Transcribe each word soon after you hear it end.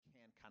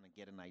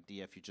get an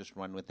idea if you just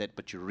run with it,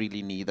 but you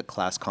really need the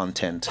class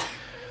content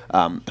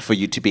for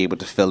you to be able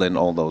to fill in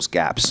all those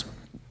gaps.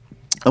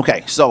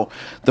 Okay, so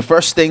the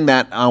first thing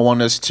that I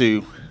want us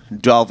to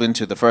delve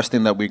into, the first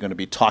thing that we're going to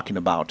be talking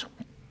about,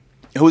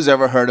 who's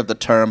ever heard of the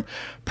term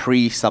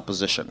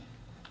presupposition?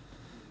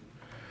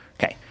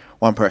 Okay,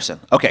 one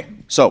person. Okay,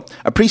 so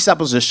a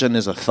presupposition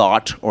is a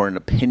thought or an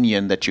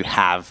opinion that you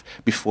have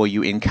before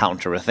you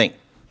encounter a thing.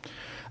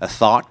 A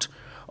thought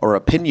or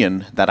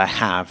opinion that I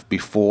have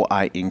before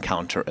I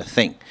encounter a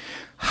thing.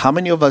 How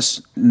many of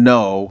us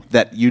know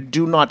that you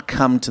do not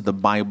come to the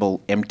Bible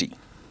empty?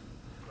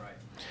 Right.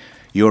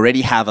 You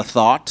already have a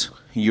thought,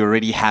 you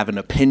already have an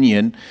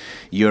opinion,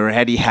 you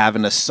already have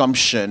an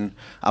assumption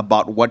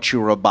about what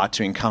you're about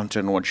to encounter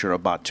and what you're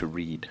about to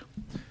read.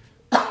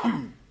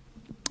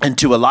 And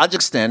to a large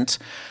extent,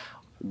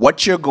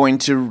 what you're going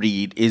to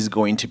read is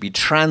going to be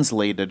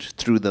translated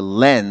through the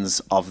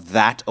lens of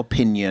that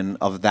opinion,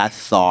 of that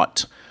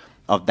thought,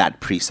 of that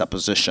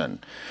presupposition.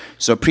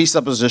 So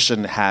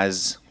presupposition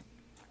has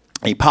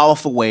a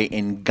powerful way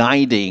in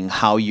guiding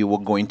how you are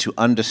going to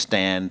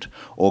understand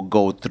or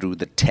go through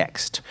the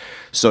text.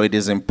 So it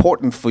is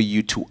important for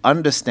you to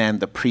understand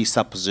the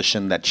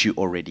presupposition that you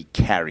already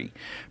carry.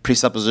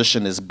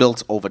 Presupposition is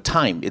built over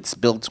time. It's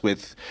built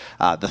with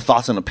the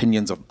thoughts and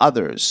opinions of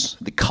others,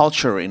 the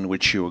culture in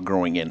which you are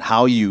growing in,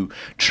 how you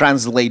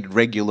translate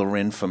regular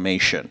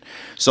information.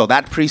 So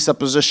that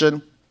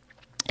presupposition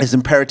is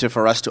imperative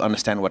for us to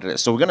understand what it is.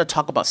 So we're going to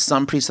talk about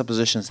some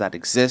presuppositions that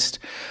exist,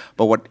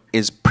 but what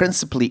is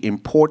principally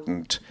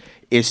important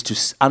is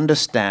to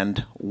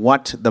understand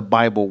what the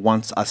Bible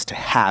wants us to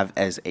have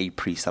as a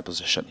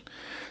presupposition.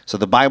 So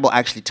the Bible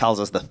actually tells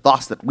us the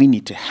thoughts that we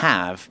need to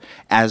have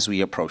as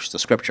we approach the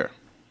scripture.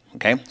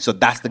 Okay? So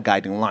that's the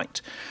guiding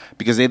light.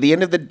 Because at the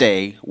end of the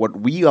day, what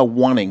we are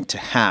wanting to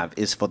have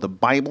is for the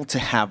Bible to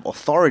have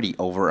authority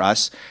over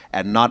us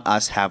and not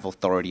us have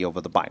authority over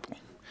the Bible.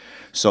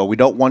 So we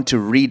don't want to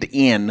read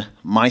in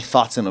my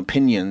thoughts and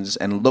opinions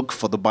and look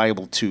for the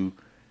Bible to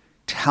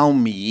tell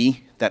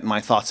me that my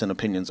thoughts and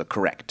opinions are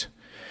correct.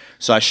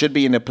 So I should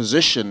be in a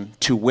position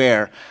to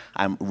where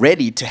I'm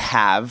ready to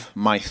have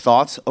my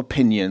thoughts,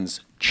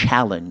 opinions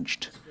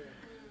challenged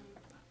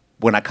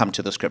when I come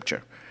to the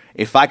scripture.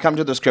 If I come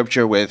to the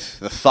scripture with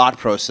the thought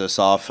process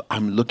of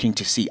I'm looking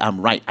to see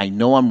I'm right, I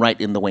know I'm right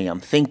in the way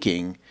I'm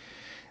thinking,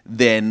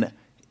 then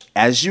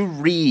as you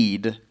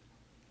read,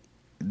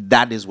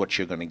 that is what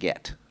you're going to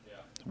get,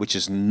 which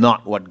is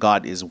not what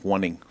God is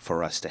wanting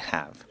for us to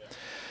have.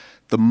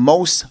 The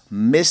most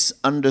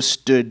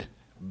misunderstood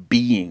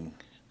being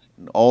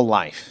in all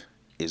life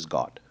is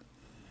God.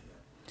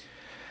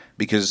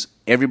 Because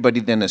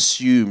everybody then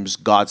assumes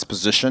God's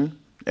position,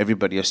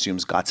 everybody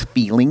assumes God's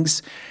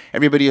feelings,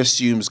 everybody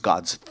assumes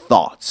God's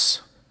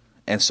thoughts.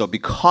 And so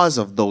because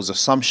of those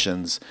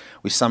assumptions,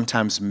 we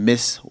sometimes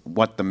miss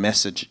what the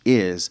message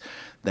is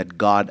that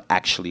God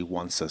actually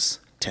wants us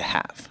to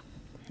have.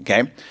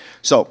 Okay,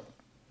 so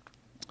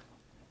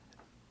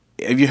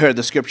have you heard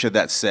the scripture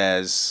that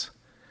says,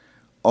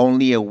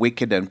 only a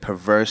wicked and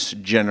perverse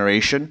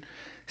generation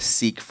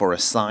seek for a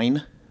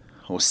sign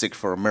or seek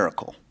for a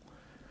miracle?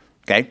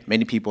 Okay,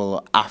 many people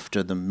are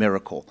after the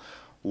miracle.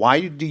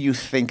 Why do you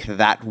think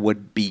that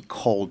would be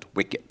called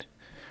wicked?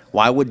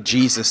 Why would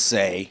Jesus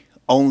say,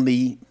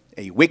 only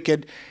a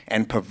wicked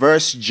and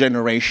perverse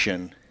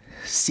generation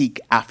seek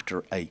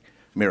after a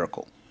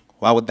miracle?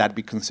 Why would that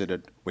be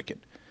considered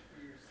wicked?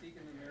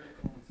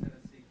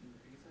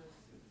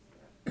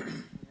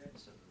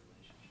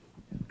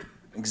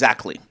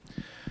 Exactly.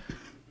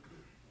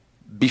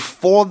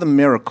 Before the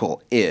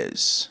miracle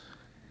is,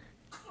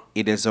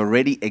 it has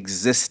already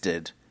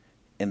existed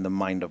in the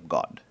mind of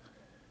God.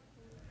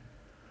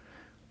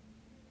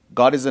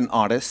 God is an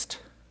artist.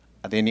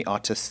 Are there any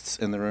artists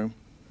in the room?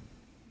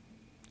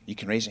 You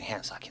can raise your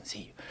hand so I can see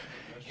you.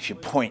 If you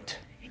point.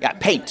 Yeah,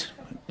 paint.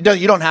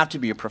 You don't have to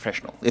be a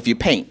professional. If you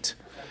paint.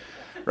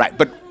 Right,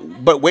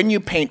 but when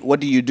you paint, what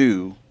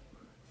do?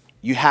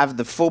 You have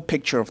the full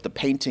picture of the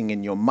painting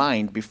in your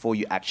mind before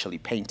you actually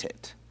paint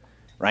it,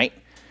 right?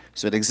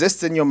 So it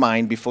exists in your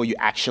mind before you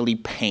actually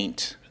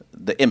paint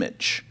the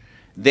image.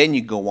 Then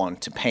you go on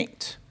to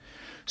paint.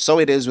 So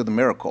it is with the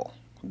miracle.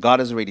 God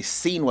has already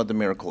seen what the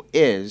miracle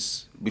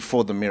is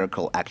before the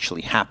miracle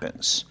actually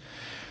happens.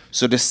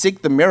 So to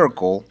seek the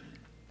miracle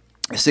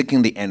is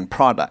seeking the end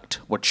product.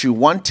 What you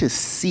want to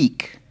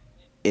seek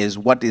is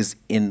what is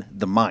in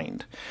the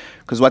mind.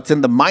 Because what's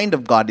in the mind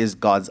of God is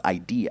God's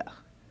idea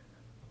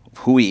of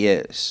who he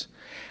is.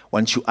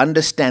 Once you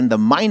understand the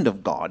mind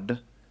of God,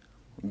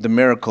 the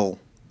miracle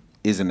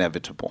is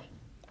inevitable.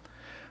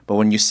 But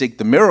when you seek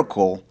the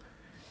miracle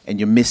and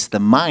you miss the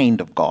mind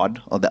of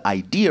God or the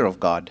idea of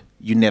God,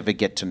 you never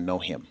get to know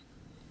him.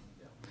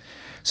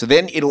 So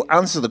then it'll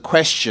answer the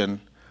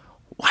question,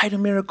 why do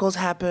miracles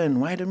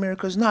happen? Why do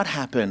miracles not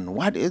happen?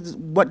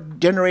 What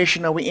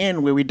generation are we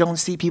in where we don't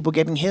see people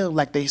getting healed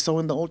like they saw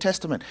in the Old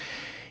Testament?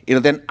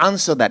 It'll then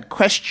answer that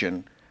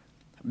question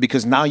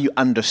because now you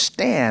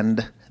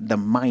understand the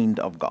mind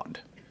of God.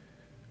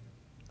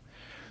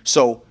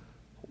 So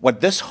what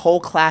this whole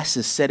class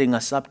is setting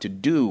us up to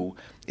do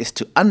is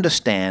to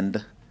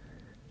understand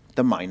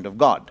the mind of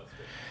God.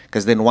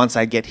 Because then once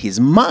I get his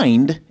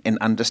mind and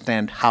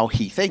understand how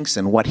he thinks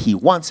and what he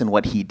wants and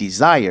what he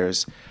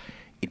desires,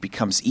 it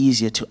becomes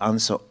easier to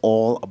answer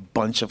a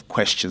bunch of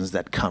questions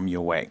that come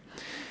your way.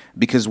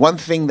 Because one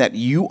thing that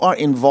you are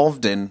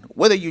involved in,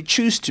 whether you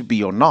choose to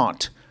be or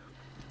not,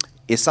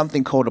 is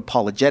something called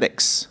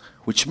apologetics,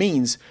 which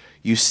means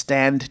you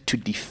stand to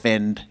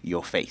defend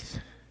your faith.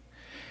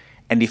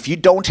 And if you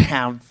don't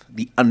have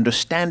the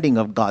understanding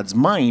of God's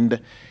mind,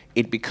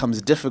 it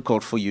becomes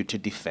difficult for you to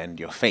defend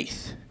your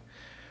faith.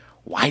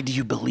 Why do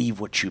you believe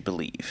what you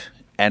believe?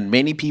 And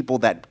many people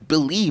that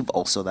believe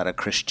also that are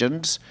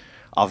Christians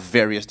of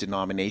various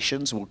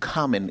denominations will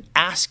come and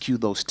ask you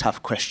those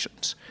tough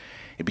questions.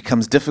 It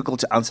becomes difficult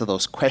to answer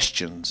those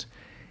questions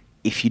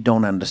if you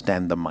don't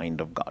understand the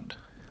mind of God.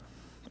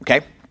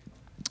 Okay?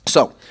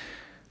 So,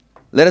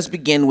 let us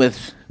begin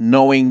with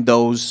knowing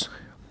those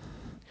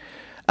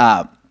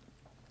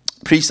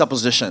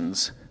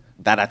presuppositions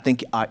that I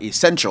think are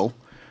essential,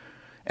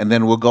 and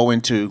then we'll go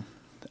into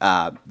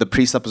the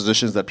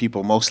presuppositions that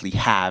people mostly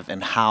have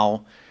and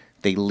how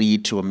they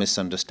lead to a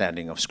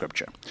misunderstanding of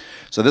Scripture.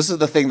 So this is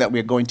the thing that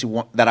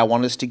that I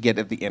want us to get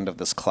at the end of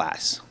this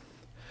class.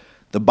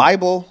 The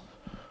Bible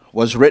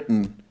was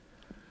written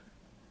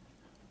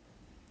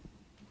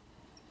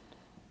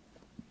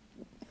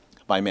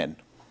by men.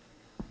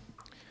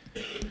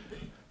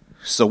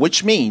 So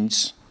which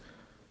means,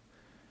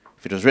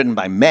 if it was written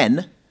by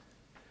men,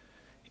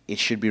 it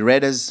should be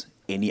read as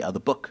any other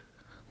book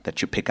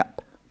that you pick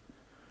up.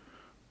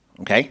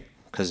 Okay?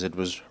 Because it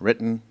was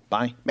written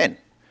by men.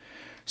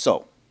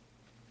 So,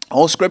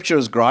 all Scripture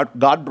is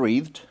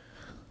God-breathed.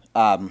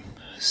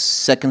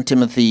 2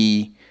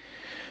 Timothy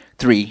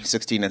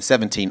 3:16 and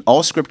 17.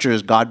 All Scripture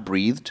is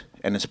God-breathed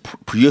and is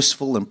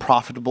useful and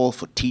profitable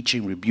for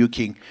teaching,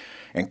 rebuking,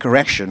 and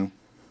correction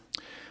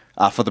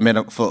for the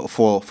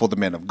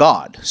men of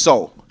God.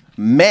 So,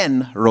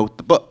 men wrote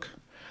the book.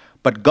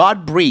 But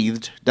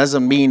God-breathed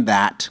doesn't mean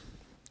that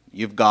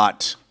you've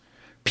got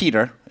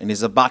Peter, and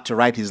he's about to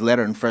write his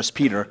letter in 1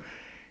 Peter,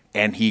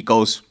 and he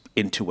goes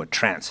into a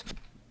trance,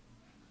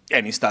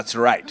 and he starts to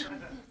write.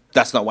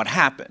 That's not what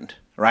happened,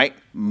 right?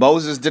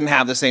 Moses didn't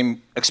have the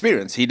same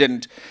experience. He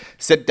didn't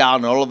sit down,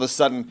 and all of a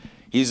sudden,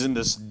 he's in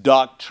this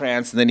dark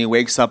trance, and then he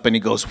wakes up, and he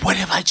goes, what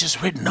have I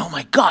just written? Oh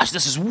my gosh,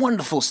 this is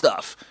wonderful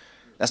stuff.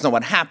 That's not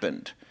what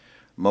happened.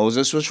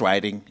 Moses was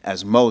writing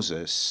as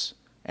Moses,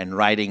 and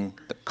writing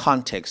the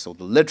context of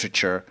the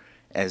literature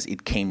as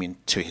it came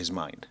into his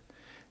mind.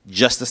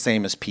 Just the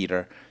same as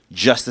Peter,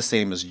 just the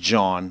same as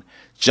John,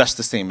 just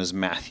the same as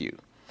Matthew.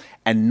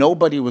 And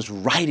nobody was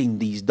writing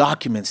these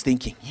documents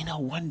thinking,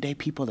 one day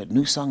people at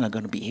New Song are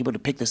going to be able to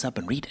pick this up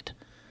and read it.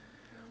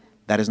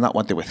 That is not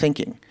what they were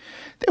thinking.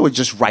 They were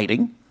just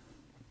writing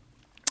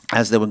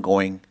as they were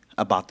going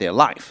about their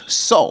life.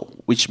 So,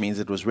 which means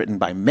it was written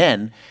by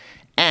men,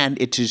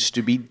 and it is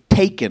to be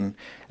taken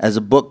as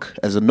a book,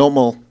 as a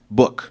normal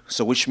book.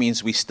 So which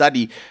means we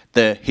study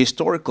the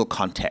historical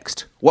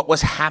context. What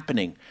was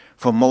happening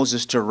for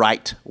Moses to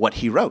write what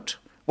he wrote?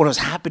 What was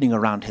happening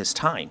around his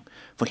time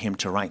for him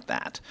to write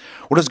that?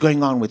 What is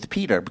going on with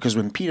Peter? Because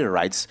when Peter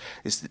writes,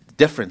 it's a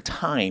different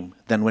time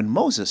than when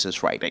Moses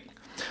is writing.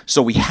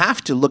 So we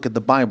have to look at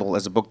the Bible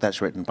as a book that's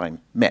written by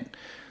men.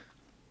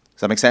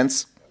 Does that make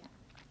sense?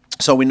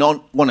 So we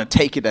don't want to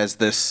take it as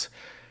this,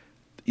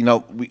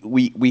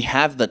 we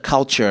have the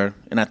culture,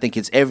 and I think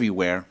it's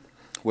everywhere,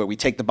 where we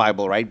take the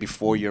Bible, right,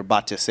 before you're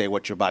about to say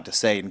what you're about to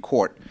say in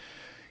court,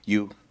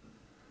 you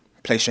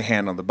place your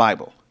hand on the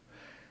Bible.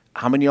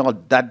 How many of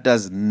y'all, that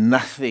does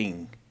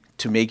nothing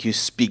to make you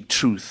speak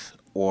truth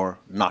or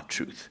not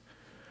truth?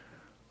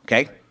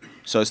 Okay?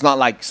 So it's not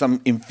like some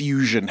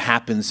infusion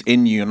happens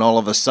in you and all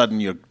of a sudden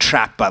you're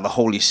trapped by the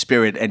Holy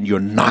Spirit and you're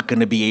not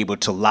going to be able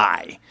to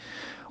lie.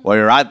 Or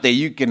you're out there,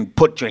 you can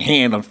put your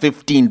hand on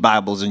 15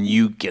 Bibles and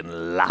you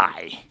can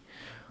lie.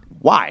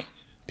 Why?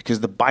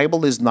 Because the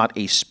Bible is not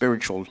a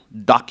spiritual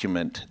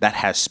document that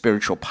has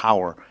spiritual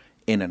power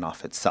in and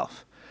of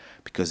itself.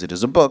 Because it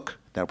is a book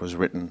that was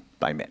written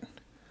by men.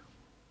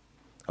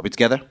 Are we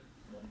together?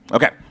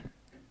 Okay.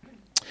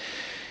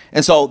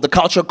 And so the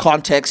cultural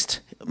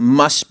context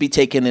must be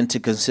taken into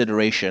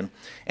consideration,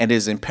 and it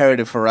is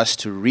imperative for us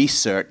to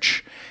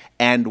research.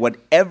 And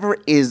whatever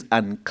is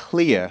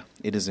unclear,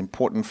 it is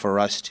important for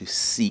us to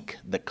seek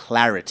the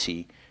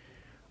clarity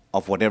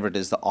of whatever it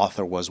is the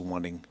author was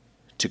wanting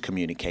to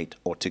communicate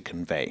or to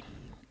convey.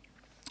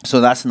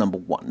 So that's number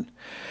one.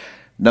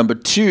 Number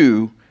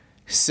two,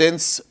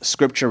 since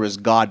Scripture is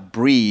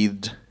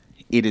God-breathed,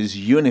 it is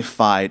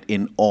unified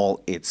in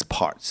all its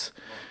parts.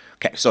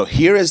 Okay, so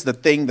here is the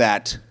thing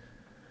that,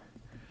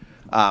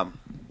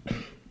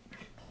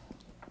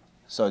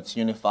 so it's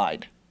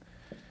unified.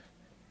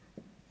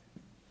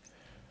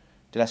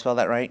 Did I spell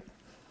that right?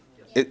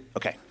 Yes.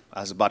 Okay,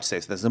 I was about to say,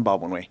 so there's a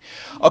Zimbabwean way.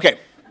 Okay,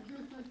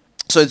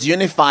 so it's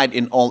unified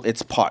in all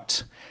its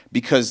parts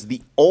because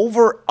the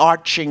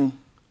overarching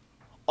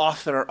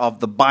author of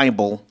the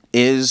Bible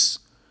is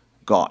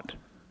God,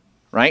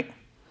 right?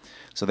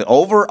 So the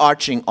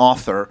overarching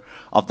author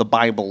of the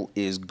Bible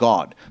is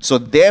God. So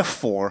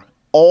therefore,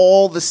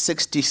 all the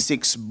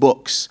 66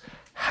 books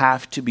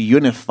have to be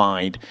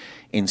unified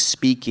in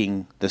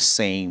speaking the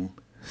same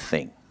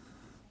thing.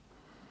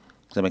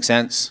 Does that make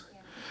sense?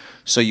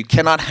 So you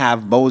cannot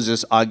have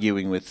Moses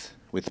arguing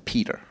with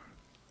Peter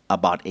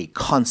about a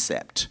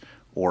concept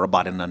or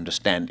about an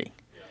understanding.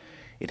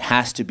 It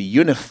has to be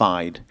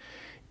unified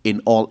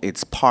in all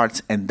its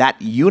parts, and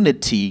that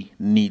unity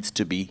needs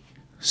to be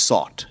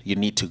sought. You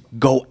need to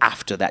go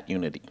after that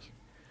unity.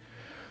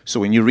 So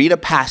when you read a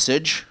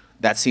passage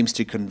that seems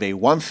to convey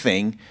one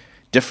thing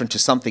different to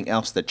something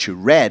else that you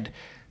read,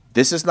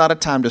 this is not a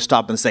time to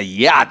stop and say,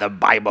 yeah, the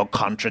Bible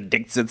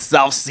contradicts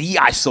itself. See,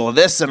 I saw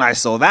this and I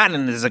saw that,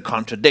 and there's a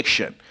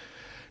contradiction.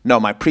 No,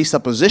 my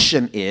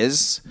presupposition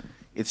is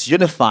it's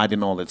unified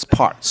in all its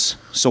parts.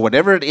 So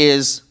whatever it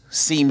is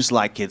seems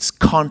like it's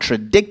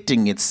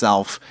contradicting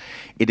itself,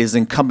 it is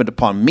incumbent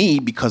upon me,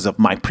 because of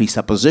my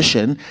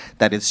presupposition,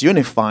 that it's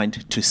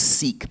unified, to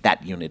seek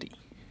that unity.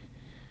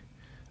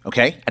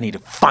 Okay? I need to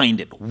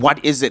find it.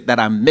 What is it that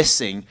I'm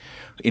missing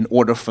in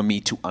order for me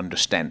to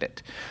understand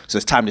it? So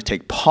it's time to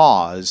take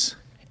pause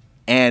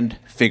and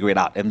figure it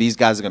out. And these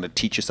guys are going to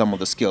teach you some of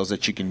the skills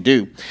that you can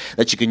do,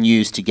 that you can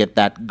use to get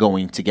that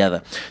going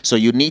together. So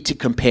you need to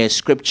compare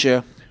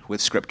Scripture with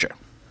Scripture.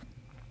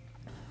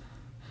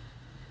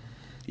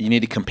 You need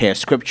to compare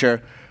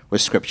Scripture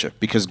with Scripture,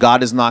 because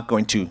God is not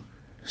going to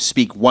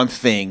speak one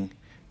thing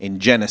in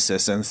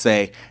Genesis and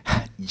say,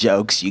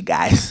 jokes, you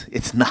guys,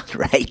 it's not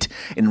right,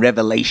 in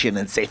Revelation,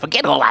 and say,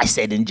 forget all I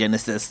said in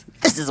Genesis.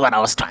 This is what I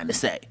was trying to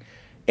say.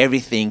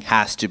 Everything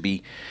has to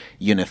be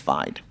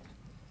unified.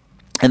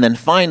 And then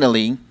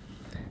finally,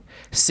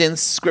 since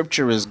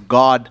Scripture is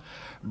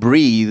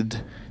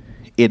God-breathed,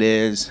 it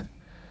is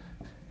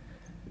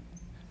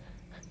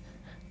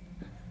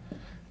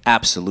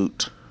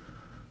absolute.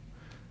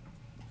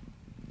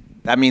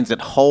 That means it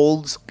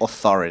holds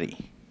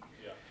authority,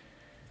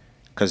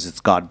 because it's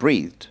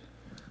God-breathed.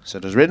 So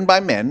it was written by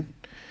men,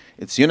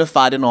 it's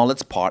unified in all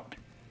its parts,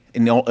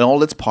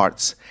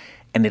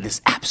 and it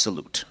is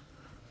absolute.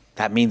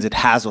 That means it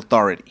has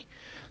authority.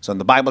 So when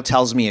the Bible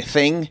tells me a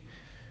thing,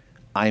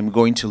 I'm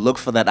going to look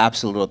for that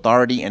absolute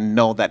authority and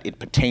know that it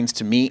pertains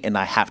to me and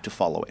I have to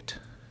follow it.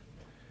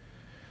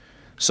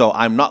 So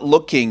I'm not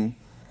looking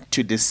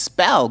to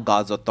dispel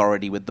God's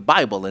authority with the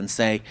Bible and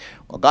say,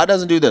 well, God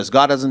doesn't do this,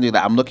 God doesn't do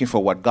that. I'm looking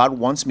for what God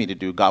wants me to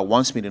do, God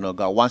wants me to know,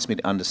 God wants me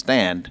to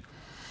understand.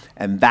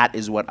 And that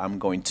is what I'm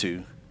going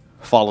to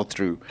follow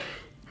through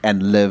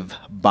and live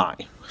by.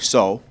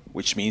 So,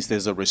 which means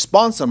there's a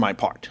response on my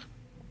part.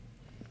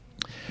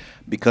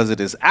 Because it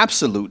is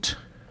absolute,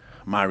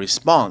 my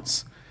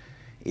response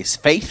is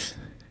faith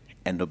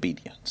and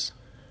obedience.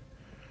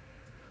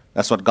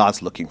 That's what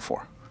God's looking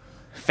for.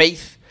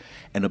 Faith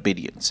and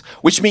obedience.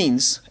 Which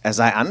means, as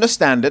I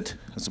understand it,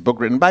 it's a book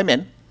written by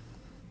men,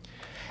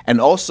 and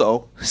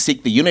also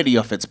seek the unity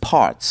of its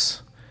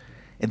parts,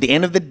 at the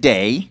end of the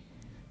day,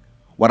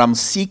 what I'm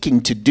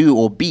seeking to do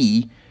or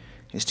be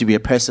is to be a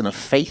person of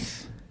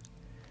faith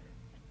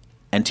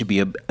and to be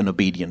an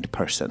obedient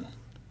person,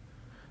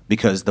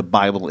 because the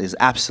Bible is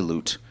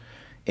absolute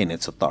in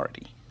its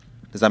authority.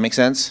 Does that make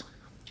sense?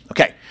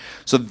 Okay,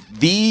 so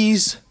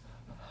these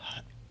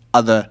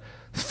are the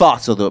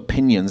thoughts or the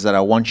opinions that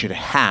I want you to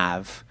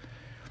have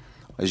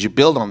as you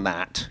build on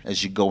that,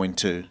 as you go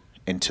into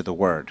the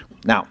Word.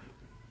 Now,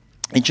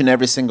 each and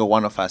every single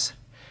one of us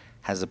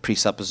has a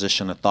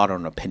presupposition, a thought, or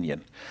an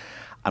opinion.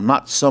 I'm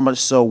not so much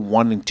so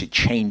wanting to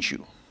change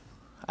you.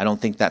 I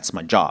don't think that's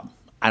my job.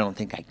 I don't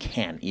think I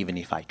can, even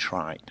if I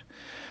tried.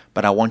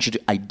 But I want you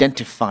to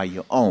identify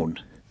your own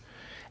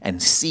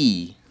and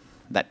see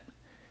that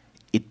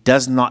it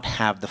does not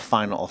have the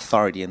final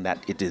authority, and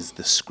that it is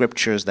the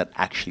Scriptures that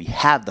actually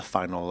have the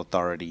final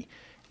authority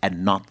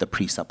and not the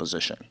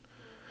presupposition.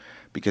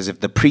 Because if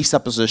the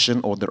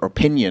presupposition or the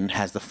opinion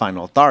has the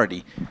final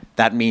authority,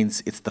 that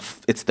means it's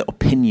the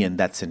opinion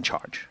that's in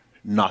charge,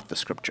 not the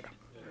Scripture.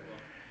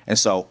 And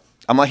so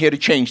I'm not here to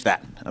change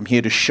that. I'm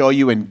here to show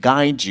you and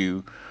guide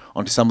you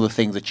onto some of the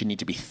things that you need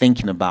to be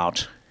thinking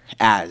about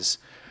as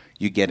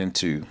you get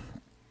into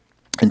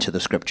the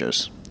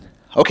Scriptures.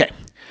 Okay,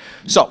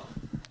 so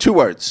 2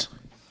 words.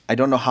 I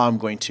don't know how I'm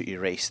going to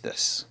erase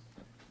this.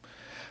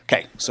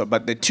 Okay, so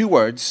but the 2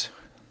 words.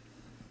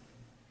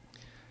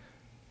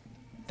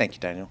 Thank you,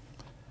 Daniel.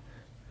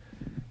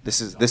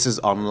 This is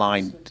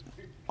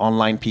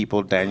online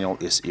people. Daniel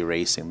is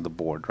erasing the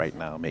board right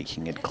now,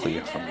 making it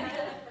clear for me.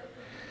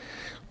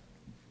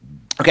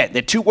 Okay, there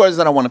are 2 words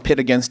that I want to pit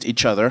against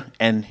each other,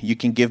 and you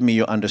can give me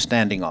your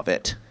understanding of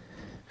it.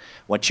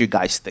 What you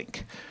guys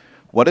think.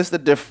 What is the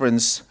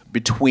difference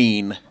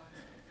between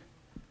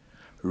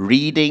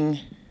reading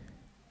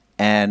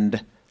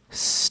and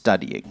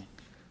studying?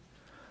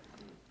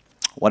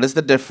 What is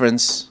the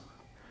difference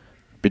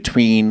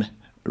between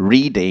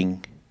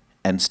reading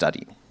and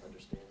studying?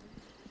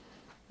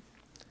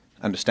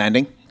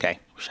 Understanding? Okay.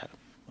 Wish I had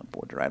a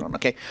board to write on.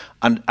 Okay.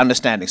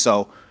 Understanding.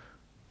 So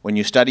when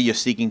you study, you're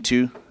seeking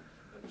to?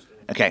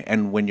 Okay.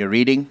 And when you're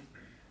reading?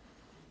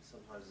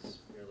 Sometimes it's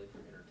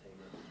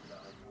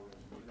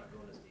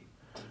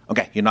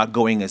Okay, you're not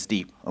going as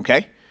deep.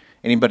 Okay?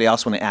 Anybody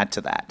else want to add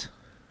to that?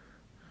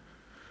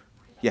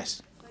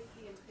 Yes.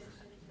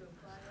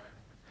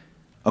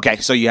 Okay,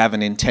 so you have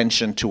an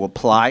intention to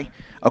apply.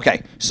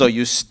 Okay, so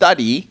you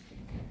study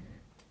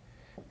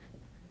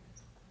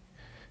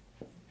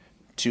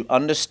to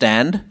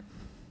understand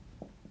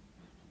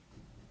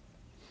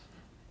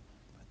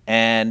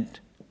and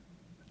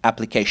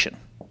application.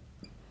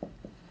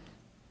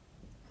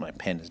 My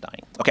pen is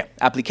dying. Okay,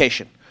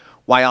 application.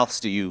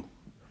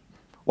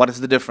 What is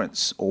the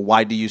difference, or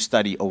why do you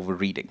study over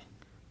reading?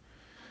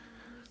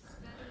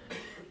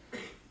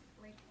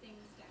 Break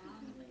things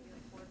down, maybe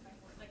like word by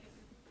word, like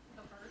it's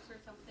a verse or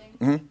something,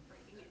 Mhm.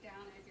 breaking it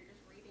down as you're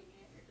just reading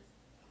it, you're just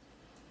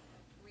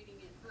reading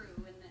it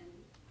through and then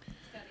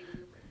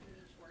studying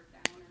each word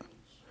down or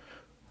each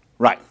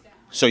Right. verse down.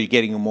 So you're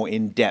getting a more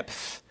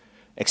in-depth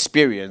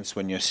experience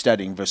when you're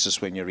studying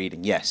versus when you're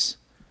reading. Yes.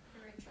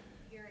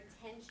 Your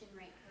attention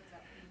rate goes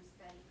up when you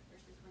study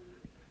versus when you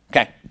read.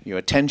 Okay, your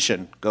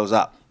attention goes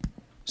up.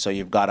 So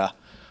you've got a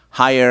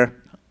higher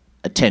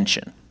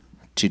attention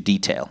to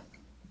detail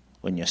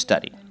when you're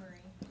studying.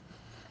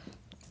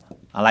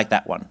 I like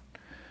that one.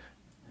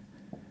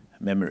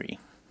 Memory.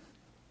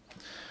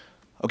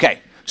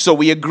 Okay, so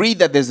we agreed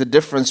that there's a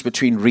difference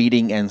between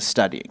reading and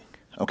studying.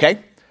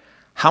 Okay?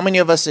 How many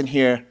of us in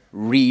here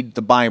read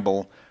the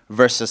Bible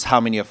versus how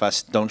many of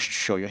us, don't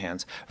show your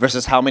hands,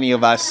 versus how many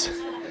of us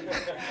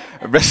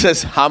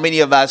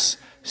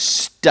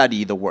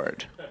study the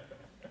Word?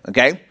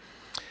 Okay?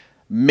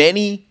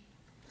 Many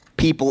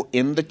people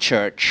in the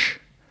church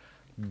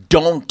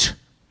don't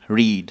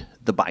read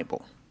the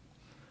Bible.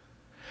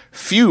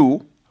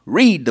 Few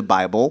read the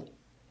Bible,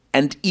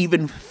 and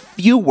even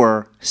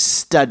fewer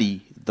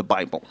study the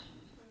Bible.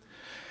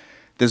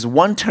 There's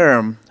one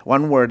term,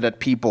 one word that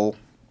people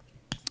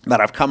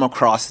that I've come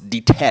across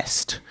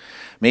detest,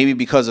 maybe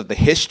because of the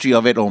history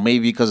of it or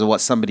maybe because of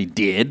what somebody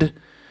did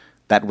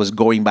that was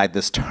going by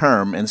this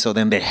term, and so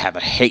then they have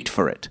a hate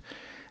for it.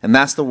 And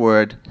that's the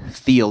word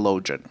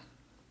theologian.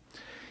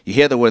 You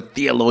hear the word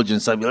theologian,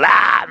 some people,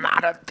 I'm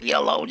not a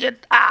theologian.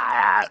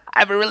 I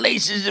have a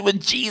relationship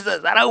with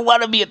Jesus. I don't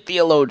want to be a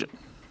theologian.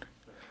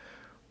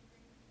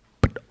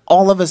 But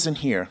all of us in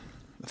here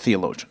are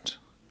theologians.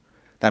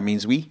 That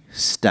means we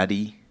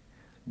study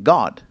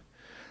God.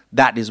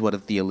 That is what a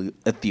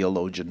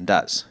theologian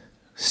does.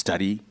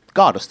 Study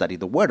God, or study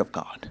the Word of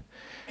God,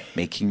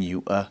 making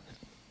you a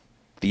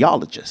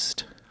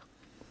theologist.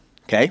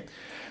 Okay?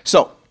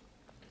 So,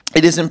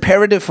 it is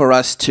imperative for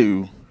us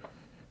to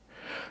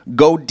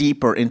go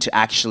deeper into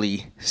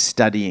actually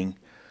studying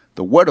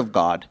the Word of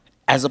God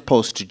as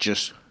opposed to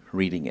just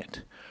reading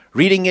it.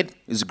 Reading it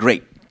is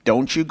great.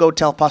 Don't you go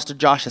tell Pastor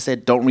Josh, I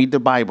said, don't read the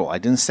Bible. I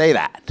didn't say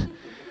that.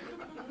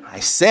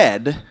 I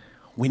said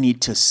we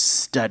need to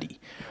study.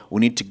 We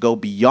need to go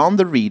beyond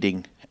the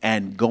reading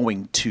and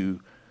going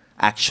to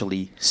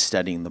actually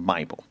studying the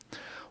Bible.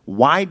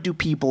 Why do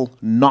people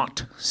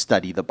not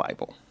study the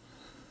Bible?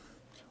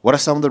 What are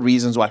some of the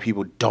reasons why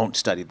people don't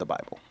study the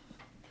Bible?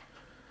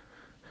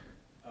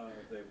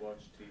 They watch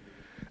TV.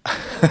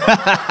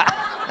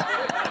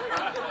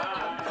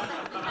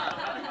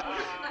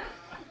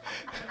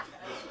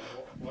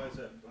 Why is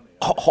that funny?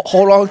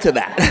 Hold on to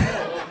that.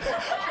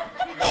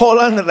 Hold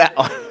on to that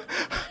one.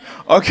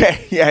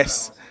 Okay,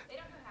 yes. They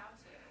don't know how to.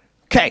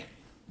 Okay,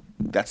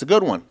 that's a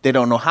good one. They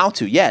don't know how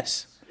to,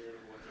 yes.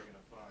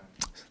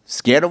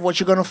 Scared of what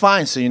you're going to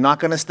find, so you're not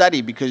going to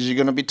study because you're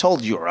going to be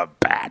told you're a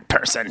bad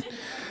person.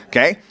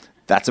 Okay?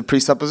 That's a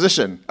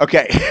presupposition.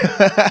 Okay.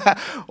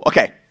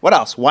 Okay, what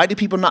else? Why do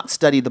people not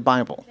study the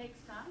Bible? Takes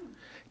time.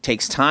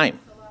 Takes time.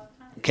 It's a lot of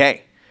time.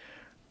 Okay.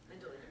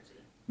 Mental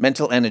energy.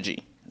 Mental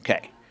energy.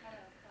 Okay. How to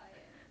apply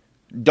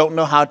it. Don't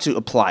know how to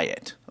apply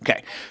it.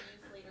 Okay.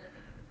 It's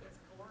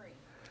boring.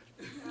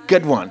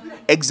 Good one.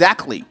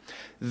 Exactly.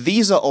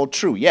 These are all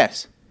true,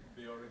 yes.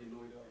 They already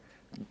know it all.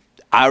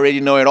 I already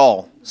know it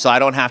all, so I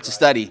don't have to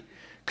study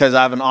because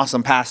I have an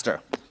awesome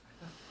pastor.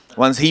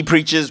 Once he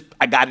preaches,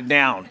 I got it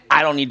down.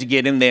 I don't need to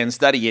get in there and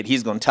study it.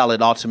 He's going to tell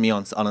it all to me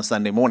on a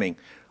Sunday morning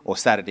or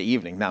Saturday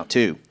evening now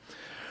too,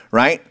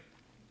 right?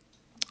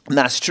 And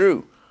that's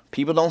true.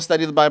 People don't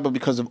study the Bible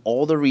because of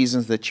all the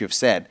reasons that you've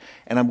said.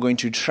 And I'm going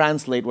to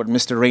translate what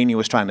Mr. Rainey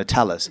was trying to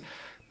tell us.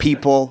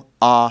 People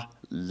are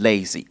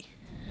lazy.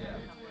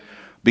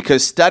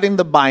 Because studying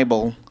the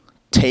Bible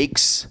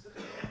takes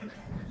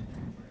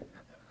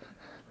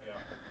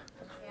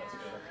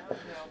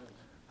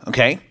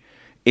okay?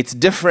 It's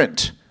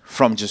different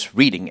from just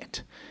reading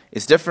it.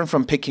 It's different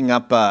from picking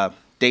up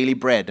daily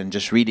bread and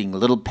just reading a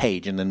little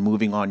page and then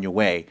moving on your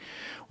way.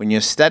 When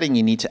you're studying,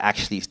 you need to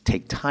actually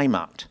take time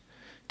out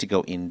to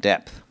go in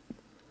depth.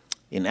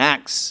 In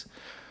Acts,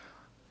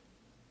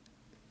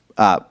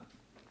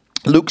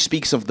 Luke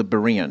speaks of the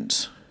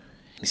Bereans.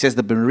 He says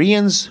the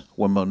Bereans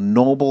were more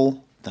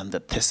noble than the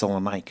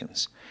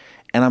Thessalonians.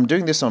 And I'm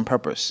doing this on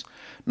purpose.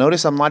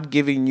 Notice I'm not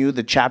giving you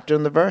the chapter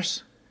and the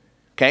verse.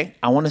 Okay?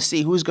 I want to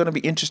see who's going to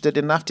be interested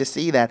enough to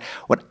see that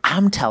what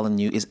I'm telling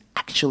you is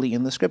actually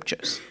in the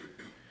scriptures.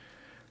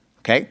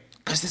 Okay?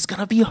 Because there's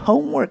going to be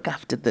homework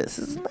after this.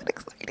 Isn't that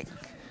exciting?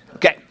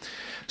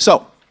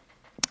 So,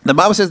 the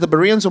Bible says the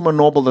Bereans were more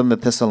noble than the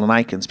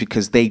Thessalonians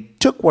because they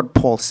took what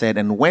Paul said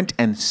and went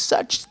and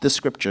searched the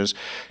scriptures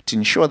to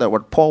ensure that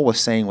what Paul was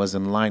saying was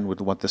in line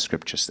with what the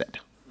scripture said.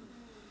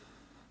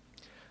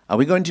 Are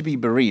we going to be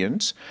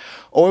Bereans,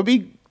 or are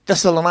we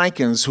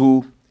Thessalonians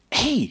who,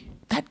 hey,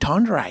 that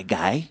Tonderai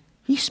guy,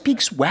 he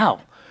speaks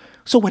well.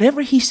 So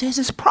whatever he says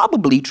is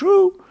probably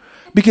true.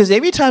 Because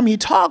every time he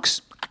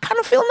talks, I kind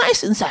of feel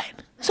nice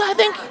inside. So I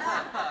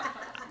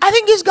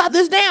think he's got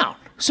this down.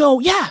 So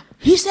yeah,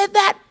 he said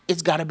that,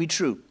 it's got to be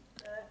true.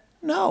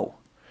 No.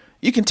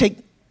 You can take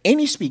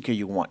any speaker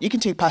you want. You can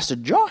take Pastor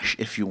Josh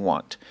if you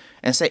want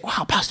and say,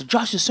 wow, Pastor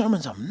Josh's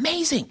sermons are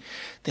amazing.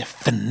 They're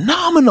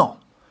phenomenal.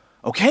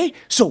 Okay?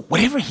 So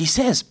whatever he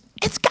says,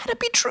 it's got to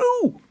be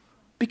true.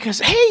 Because,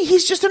 hey,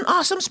 he's just an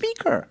awesome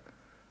speaker.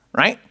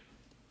 Right?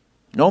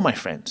 No, my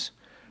friends.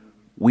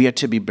 We are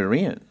to be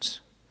Bereans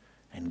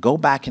and go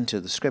back into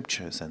the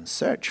scriptures and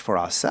search for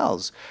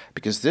ourselves,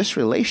 because this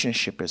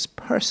relationship is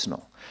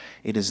personal.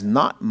 It is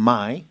not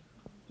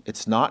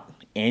it's not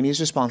Annie's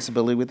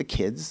responsibility with the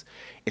kids.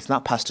 It's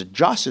not Pastor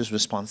Josh's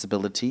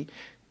responsibility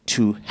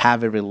to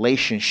have a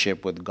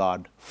relationship with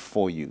God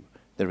for you.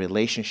 The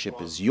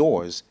relationship is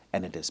yours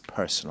and it is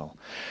personal.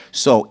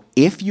 So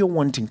if you're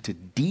wanting to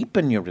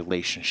deepen your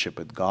relationship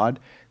with God,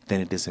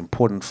 then it is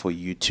important for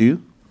you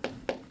to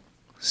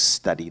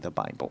study the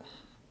Bible.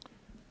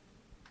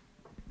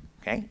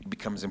 Okay? It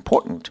becomes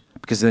important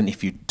because then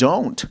if you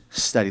don't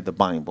study the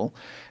Bible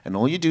and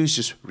all you do is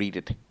just read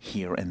it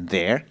here and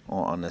there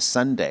or on a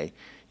Sunday,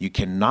 you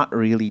cannot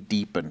really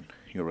deepen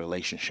your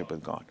relationship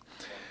with God.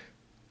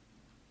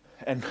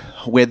 And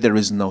where there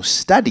is no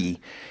study,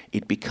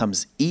 it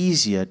becomes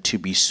easier to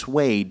be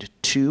swayed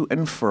to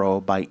and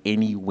fro by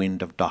any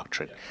wind of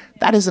doctrine.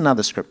 That is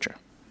another scripture.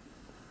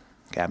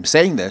 Okay, I'm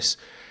saying this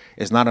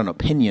is not an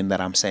opinion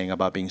that I'm saying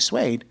about being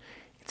swayed.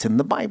 It's in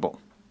the Bible.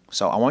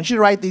 So I want you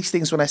to write these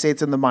things when I say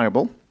it's in the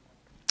Bible,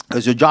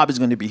 because your job is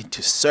going to be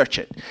to search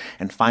it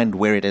and find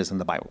where it is in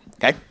the Bible.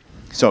 Okay?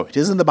 So it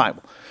is in the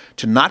Bible.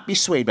 To not be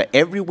swayed by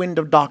every wind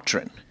of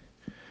doctrine.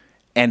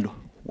 And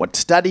what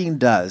studying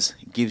does,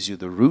 it gives you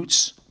the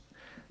roots,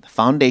 the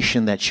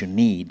foundation that you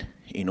need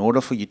in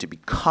order for you to be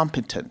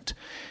competent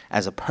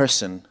as a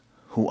person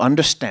who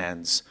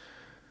understands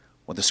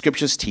what the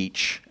scriptures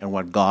teach and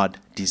what God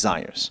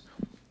desires.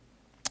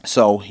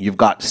 So you've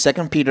got 2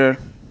 Peter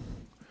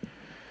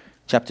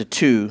chapter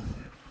 2,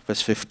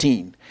 verse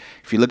 15.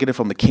 If you look at it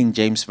from the King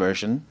James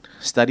Version,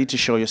 study to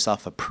show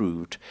yourself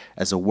approved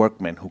as a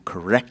workman who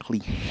correctly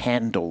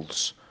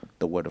handles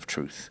the word of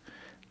truth.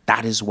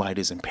 That is why it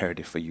is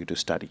imperative for you to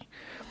study.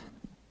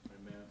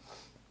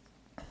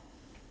 Amen.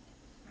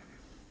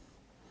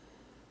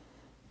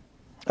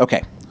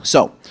 Okay,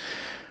 so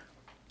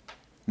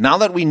now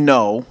that we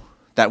know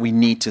that we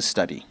need to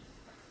study,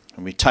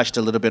 and we touched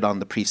a little bit on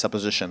the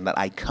presupposition that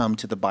I come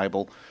to the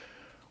Bible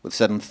with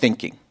certain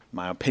thinking.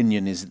 My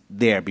opinion is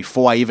there.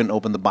 Before I even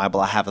open the Bible,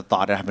 I have a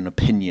thought, I have an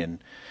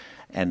opinion.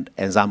 And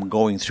as I'm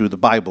going through the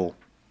Bible,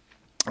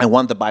 I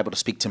want the Bible to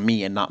speak to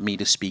me and not me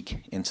to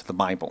speak into the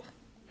Bible.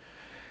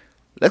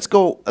 Let's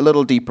go a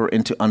little deeper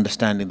into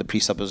understanding the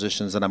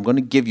presuppositions, and I'm going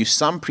to give you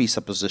some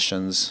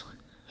presuppositions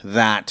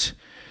that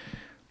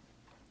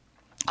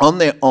on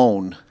their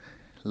own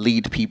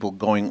lead people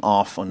going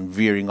off and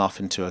veering off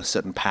into a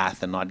certain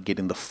path and not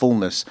getting the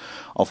fullness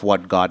of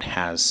what God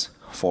has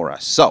for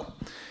us. So,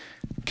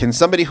 can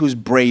somebody who's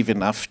brave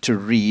enough to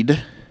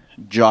read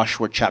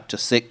Joshua chapter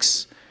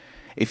 6,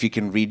 if you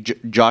can read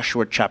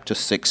Joshua chapter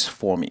 6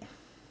 for me?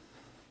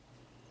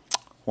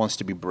 Wants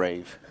to be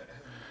brave.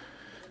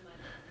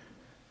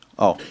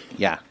 Oh,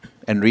 yeah.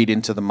 And read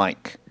into the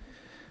mic.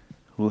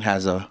 Who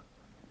has a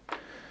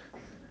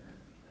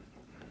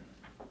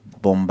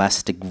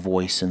bombastic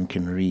voice and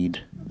can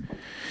read?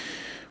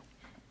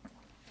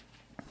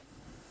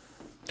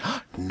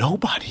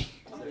 Nobody.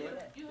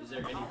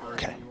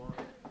 Okay.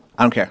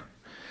 I don't care.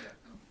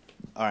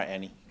 All right,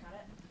 Annie.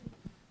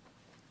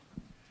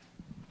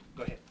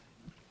 Go ahead.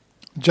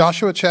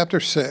 Joshua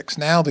chapter 6.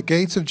 Now the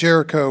gates of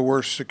Jericho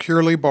were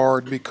securely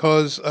barred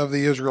because of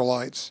the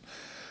Israelites.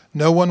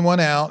 No one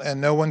went out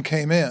and no one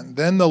came in.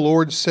 Then the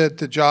Lord said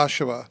to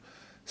Joshua,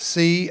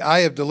 "See, I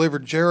have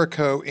delivered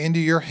Jericho into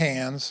your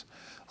hands,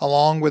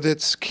 along with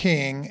its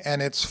king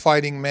and its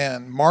fighting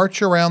men.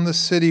 March around the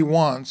city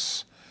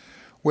once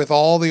with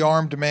all the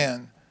armed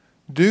men.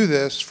 Do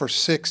this for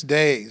 6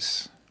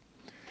 days.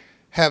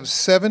 Have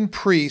 7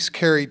 priests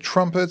carry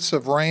trumpets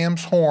of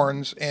ram's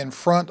horns in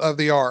front of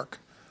the ark.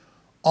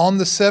 On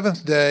the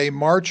 7th day,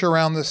 march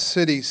around the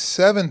city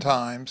 7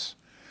 times,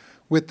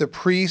 with the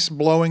priests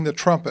blowing the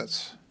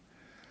trumpets.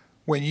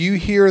 When you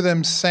hear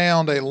them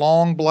sound a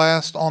long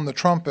blast on the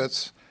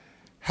trumpets,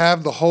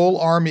 have the whole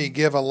army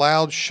give a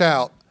loud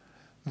shout.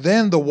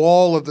 Then the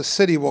wall of the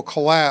city will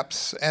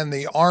collapse and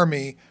the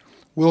army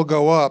will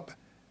go up,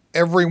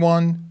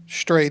 everyone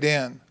straight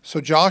in." So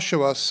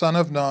Joshua, son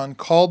of Nun,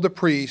 called the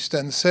priests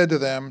and said to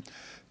them,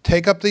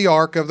 "Take up the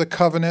ark of the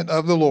covenant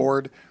of the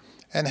Lord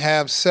and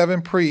have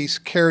 7 priests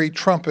carry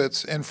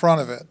trumpets in front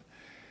of it."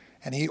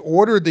 And he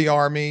ordered the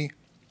army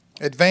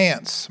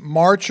advance,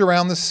 march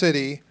around the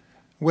city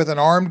with an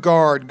armed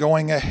guard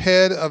going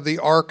ahead of the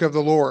ark of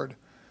the Lord.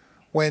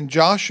 When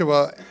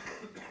Joshua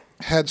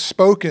had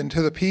spoken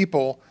to the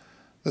people,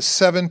 the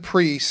 7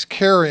 priests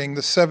carrying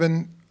the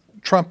 7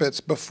 trumpets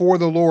before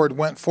the Lord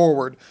went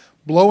forward,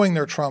 blowing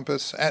their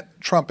trumpets,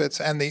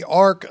 and the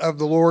ark of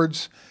the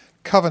Lord's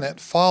covenant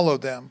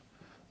followed them.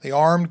 The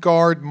armed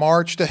guard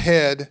marched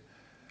ahead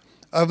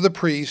of the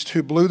priest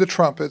who blew the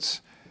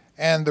trumpets,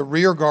 and the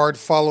rear guard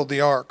followed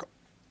the ark.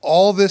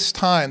 All this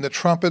time the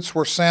trumpets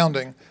were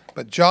sounding,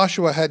 but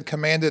Joshua had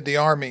commanded the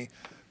army,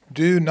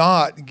 "Do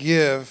not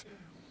give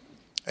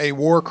a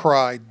war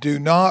cry. Do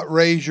not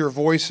raise your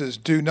voices.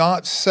 Do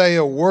not say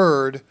a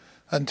word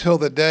until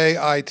the day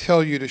I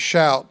tell you to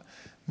shout.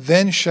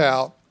 Then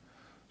shout."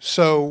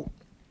 So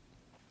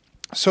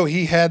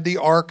he had the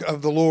ark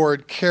of the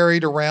Lord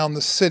carried around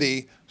the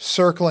city,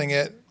 circling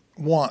it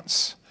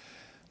once.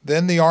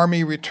 Then the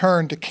army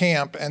returned to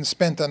camp and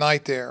spent the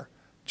night there.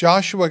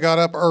 Joshua got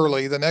up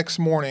early the next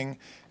morning,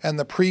 and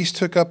the priests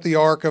took up the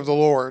ark of the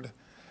Lord.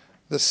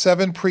 The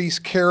 7 priests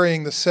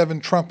carrying the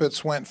 7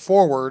 trumpets went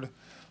forward,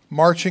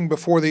 marching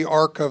before the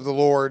ark of the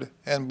Lord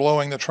and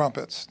blowing the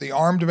trumpets. The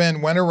armed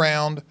men went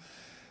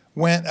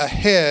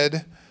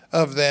ahead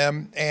of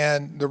them,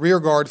 and the rear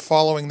guard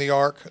following the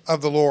ark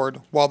of the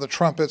Lord, while the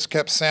trumpets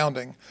kept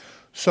sounding.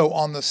 So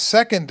on the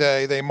second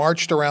day they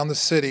marched around the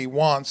city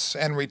once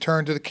and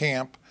returned to the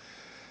camp.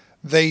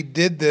 They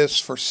did this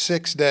for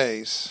 6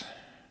 days.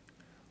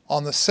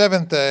 On the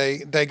 7th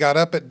day they got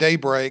up at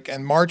daybreak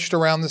and marched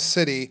around the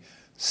city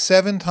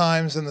 7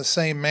 times in the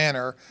same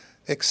manner,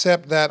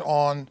 except that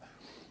on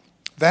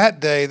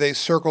that day they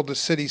circled the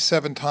city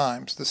 7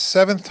 times. The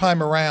 7th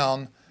time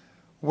around,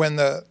 when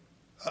the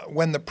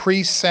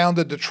priest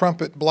sounded the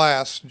trumpet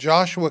blast,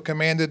 Joshua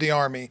commanded the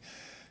army,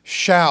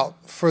 "Shout,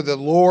 for the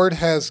Lord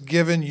has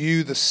given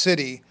you the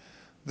city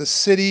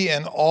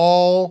and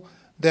all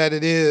that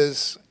it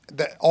is,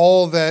 that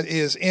all that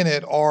is in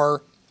it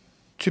are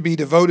to be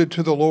devoted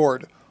to the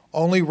Lord.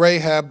 Only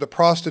Rahab the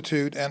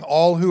prostitute and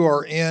all who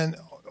are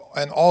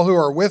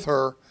with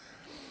her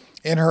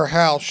in her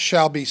house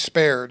shall be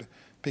spared,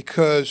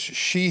 because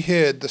she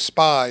hid the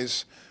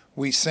spies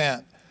we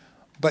sent.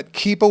 But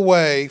keep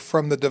away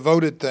from the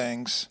devoted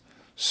things,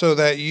 so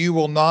that you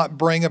will not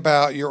bring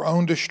about your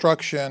own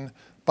destruction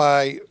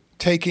by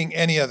taking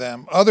any of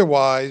them.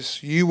 Otherwise,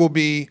 you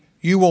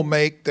will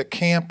make the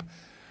camp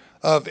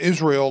of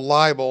Israel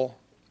liable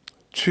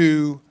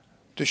to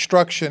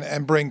destruction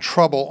and bring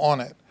trouble on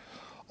it.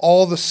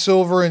 All the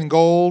silver and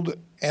gold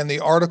and the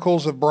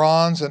articles of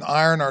bronze and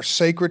iron are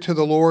sacred to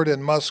the Lord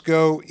and must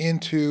go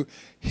into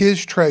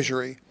his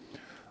treasury."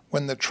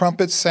 When the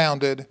trumpet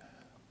sounded,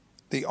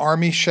 the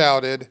army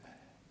shouted,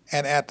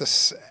 and at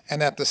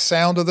the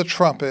sound of the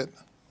trumpet,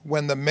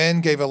 when the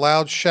men gave a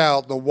loud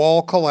shout, the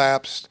wall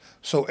collapsed,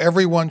 so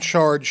everyone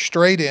charged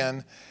straight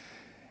in,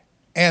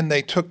 and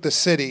they took the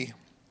city.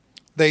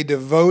 They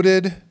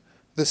devoted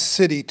the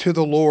city to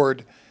the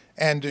Lord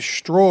and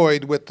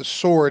destroyed with the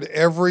sword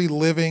every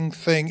living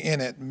thing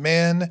in it,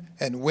 men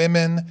and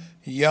women,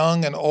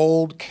 young and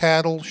old,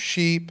 cattle,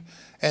 sheep,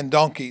 and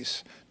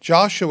donkeys.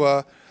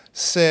 Joshua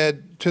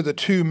said to the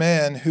 2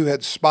 men who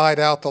had spied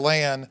out the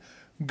land,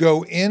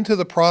 "Go into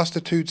the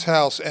prostitute's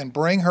house and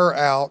bring her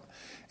out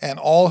and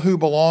all who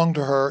belong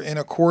to her in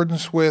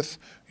accordance with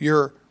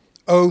your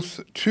oath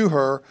to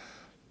her."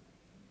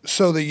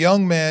 So the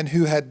young men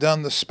who had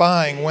done the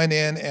spying went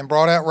in and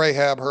brought out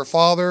Rahab, her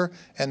father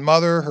and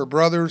mother, her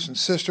brothers and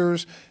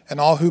sisters, and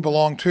all who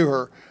belonged to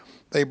her.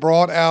 They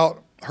brought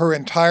out her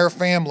entire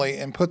family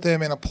and put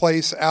them in a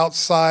place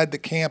outside the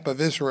camp of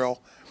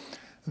Israel.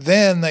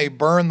 Then they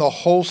burned the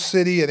whole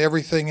city and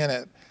everything in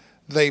it.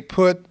 They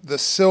put the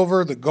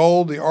silver, the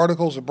gold, the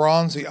articles of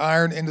bronze, the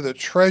iron into the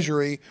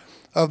treasury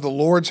of the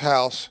Lord's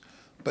house.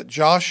 But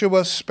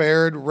Joshua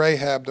spared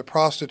Rahab the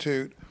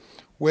prostitute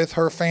with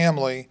her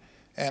family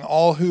and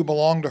all who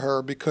belonged to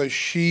her, because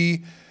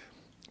she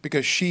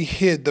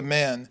hid the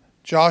men.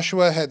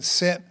 Joshua had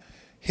sent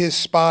his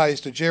spies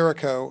to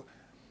Jericho,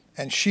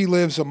 and she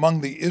lives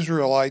among the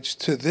Israelites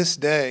to this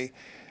day.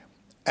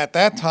 At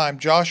that time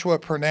Joshua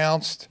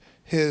pronounced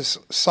his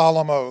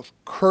solemn oath,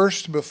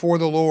 "Cursed before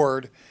the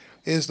Lord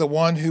is the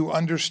one who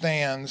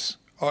understands,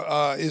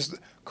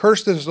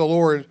 cursed is the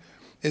Lord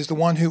is the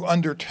one who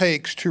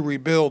undertakes to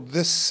rebuild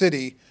this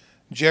city,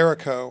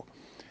 Jericho.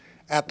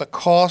 At the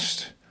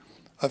cost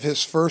of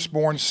his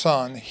firstborn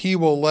son, he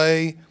will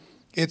lay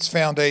its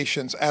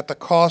foundations. At the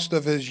cost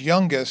of his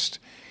youngest,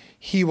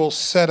 he will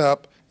set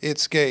up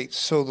its gates."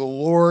 So the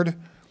Lord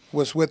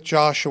was with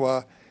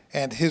Joshua,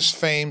 and his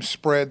fame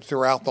spread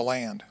throughout the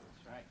land.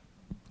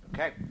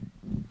 Okay.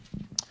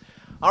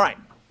 All right.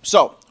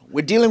 So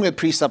we're dealing with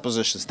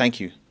presuppositions. Thank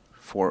you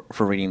for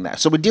reading that.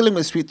 So we're dealing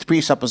with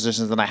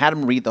presuppositions, and I had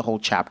him read the whole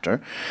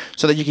chapter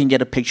so that you can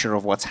get a picture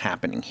of what's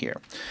happening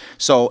here.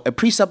 So a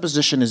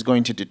presupposition is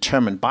going to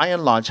determine, by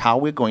and large, how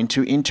we're going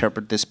to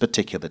interpret this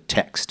particular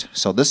text.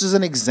 So this is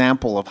an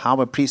example of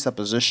how a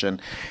presupposition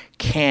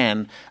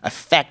can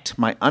affect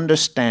my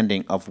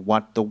understanding of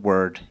what the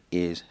word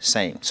is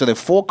saying. So there are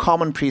 4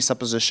 common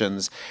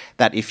presuppositions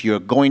that, if you're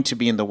going to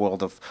be in the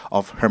world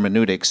of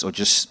hermeneutics, or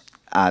just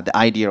the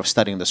idea of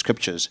studying the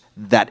scriptures,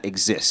 that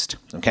exist.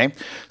 Okay?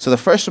 So the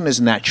first one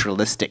is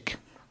naturalistic.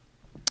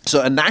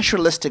 So a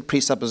naturalistic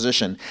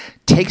presupposition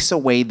takes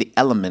away the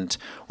element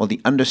or the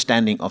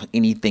understanding of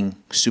anything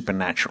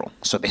supernatural.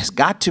 So there's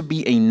got to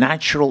be a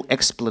natural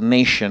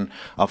explanation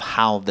of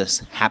how this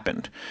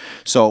happened.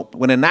 So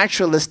when a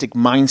naturalistic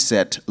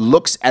mindset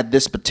looks at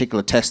this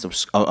particular text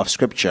of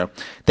scripture,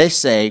 they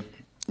say,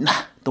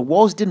 nah, the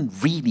walls didn't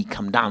really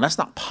come down. That's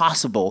not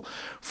possible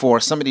for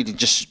somebody to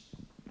just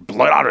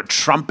blow out a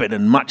trumpet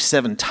and march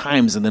 7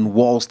 times and then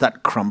walls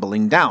start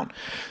crumbling down.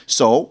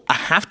 So I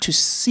have to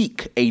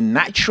seek a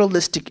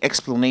naturalistic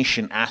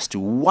explanation as to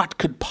what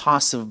could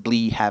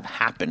possibly have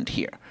happened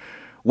here.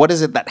 What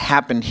is it that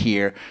happened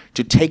here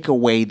to take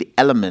away the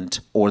element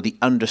or the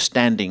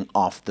understanding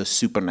of the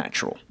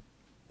supernatural?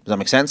 Does that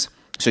make sense?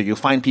 So you'll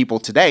find people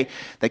today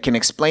that can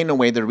explain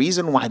away the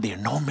reason why there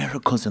are no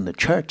miracles in the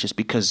church is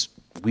because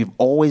we've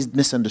always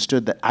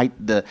misunderstood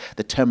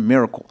the term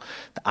miracle.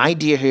 The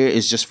idea here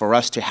is just for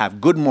us to have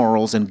good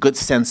morals and good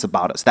sense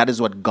about us. That is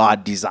what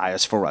God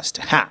desires for us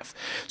to have.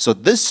 So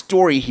this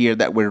story here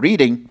that we're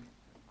reading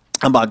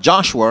about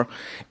Joshua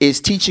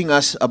is teaching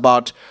us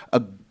about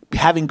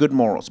having good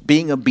morals,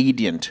 being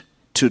obedient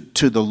to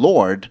the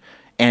Lord,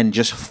 and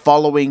just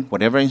following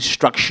whatever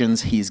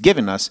instructions he's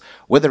given us,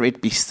 whether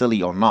it be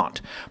silly or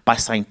not. By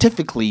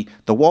scientifically,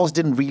 the walls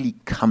didn't really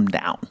come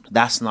down.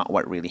 That's not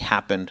what really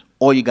happened.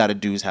 All you got to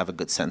do is have a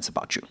good sense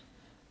about you.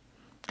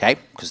 Okay?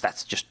 Because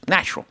that's just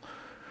natural.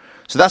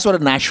 So that's what a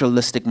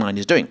naturalistic mind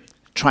is doing.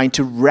 Trying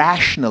to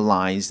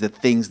rationalize the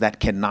things that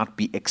cannot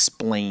be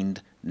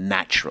explained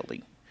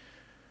naturally.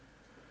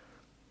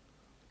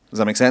 Does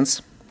that make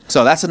sense?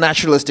 So that's a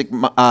naturalistic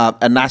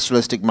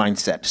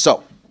mindset.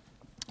 So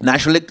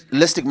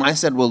naturalistic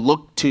mindset will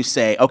look to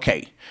say,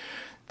 okay,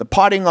 the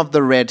parting of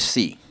the Red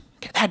Sea,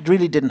 okay, that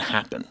really didn't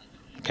happen.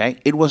 Okay,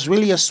 it was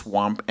really a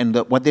swamp, and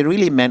what they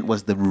really meant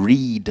was the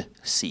Reed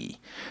Sea.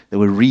 There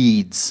were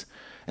reeds,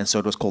 and so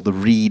it was called the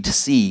Reed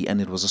Sea,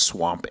 and it was a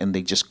swamp, and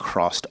they just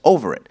crossed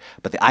over it.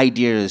 But the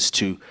idea is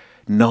to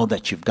know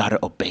that you've got to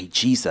obey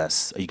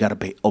Jesus, or you got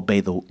to obey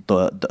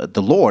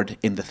the Lord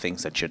in the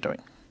things that you're doing.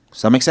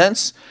 Does that make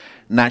sense?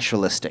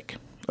 Naturalistic.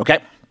 Okay.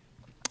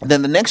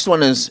 Then the next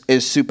one is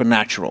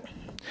supernatural.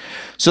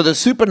 So the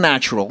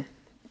supernatural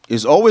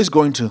is always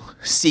going to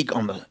stay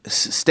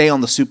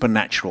on the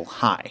supernatural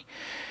high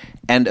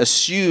and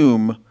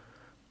assume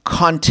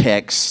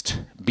context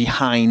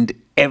behind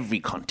every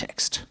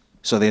context.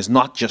 So there's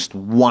not just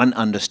one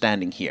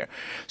understanding here.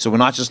 So we're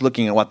not just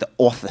looking at what the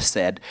author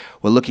said.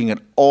 We're looking at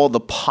all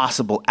the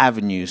possible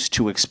avenues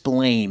to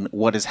explain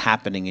what is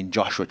happening in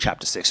Joshua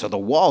chapter 6. So the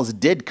walls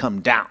did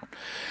come down.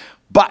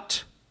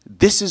 But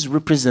this is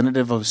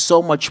representative of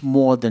so much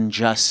more than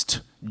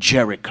just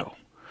Jericho.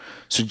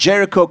 So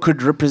Jericho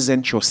could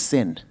represent your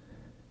sin.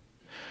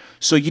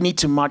 So you need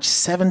to march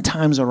 7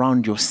 times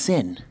around your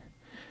sin.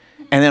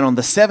 And then on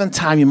the 7th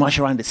time, you march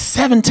around it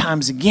 7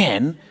 times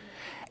again.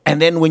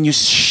 And then when you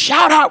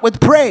shout out with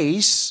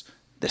praise,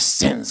 the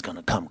sin's going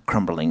to come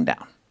crumbling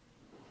down.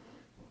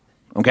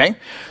 Okay?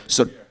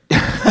 So,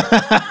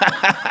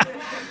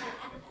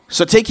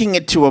 so taking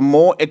it to a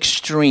more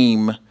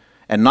extreme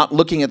and not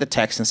looking at the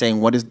text and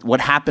saying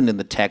what happened in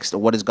the text or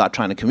what is God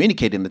trying to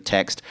communicate in the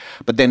text,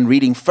 but then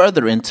reading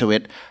further into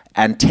it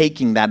and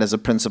taking that as a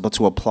principle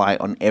to apply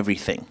on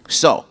everything.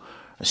 So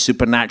a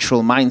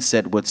supernatural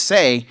mindset would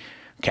say,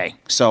 okay,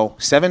 so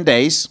 7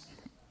 days,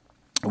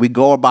 we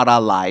go about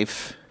our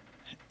life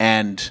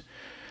and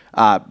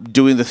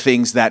doing the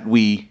things that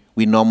we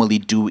normally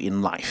do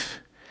in life.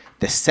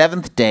 The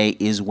 7th day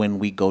is when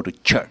we go to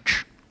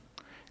church.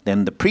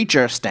 Then the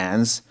preacher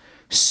stands,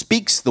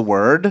 speaks the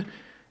word,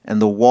 and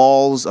the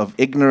walls of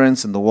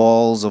ignorance and the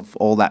walls of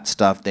all that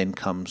stuff then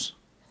comes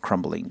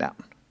crumbling down.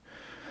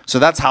 So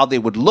that's how they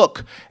would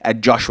look at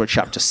Joshua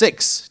chapter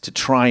 6 to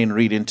try and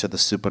read into the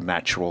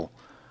supernatural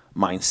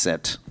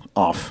mindset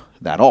of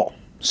that all.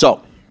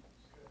 So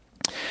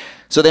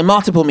there are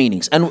multiple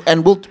meanings,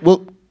 and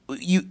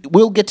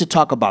we'll get to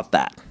talk about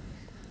that.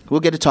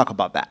 We'll get to talk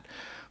about that.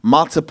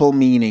 Multiple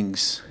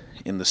meanings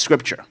in the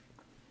scripture.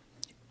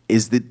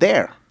 Is it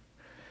there?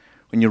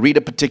 When you read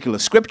a particular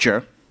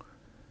scripture,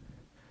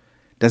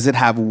 does it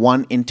have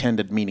one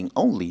intended meaning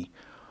only,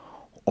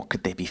 or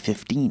could there be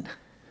 15?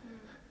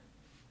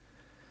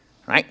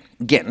 Right?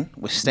 Again,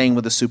 we're staying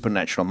with the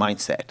supernatural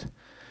mindset.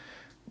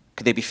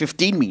 Could there be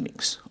 15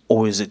 meanings,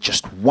 or is it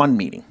just one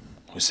meaning?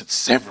 Or is it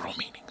several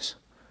meanings?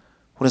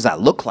 What does that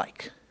look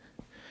like?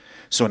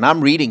 So when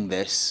I'm reading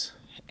this,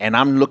 and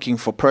I'm looking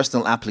for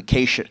personal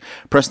application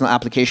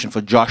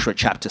for Joshua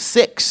chapter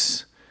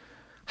 6,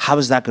 how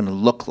is that going to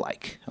look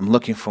like? I'm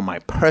looking for my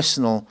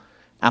personal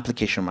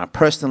application, my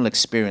personal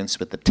experience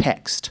with the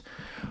text.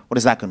 What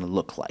is that going to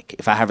look like?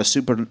 If I have a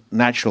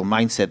supernatural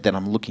mindset, then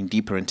I'm looking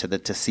deeper into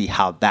that to see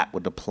how that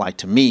would apply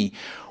to me,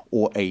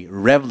 or a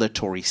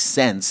revelatory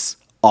sense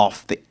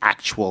of the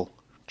actual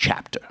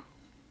chapter.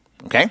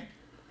 Okay?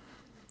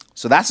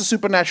 So that's a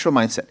supernatural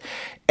mindset.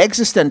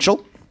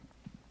 Existential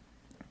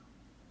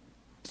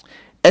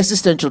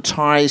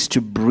tries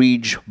to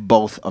bridge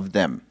both of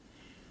them.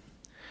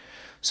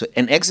 So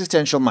an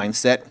existential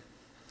mindset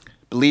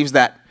believes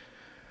that,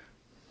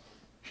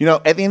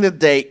 at the end of the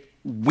day,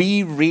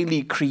 we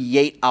really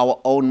create our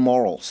own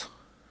morals.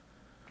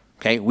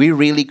 Okay? We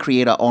really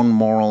create our own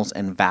morals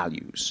and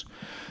values.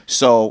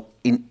 So,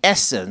 in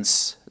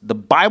essence, the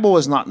Bible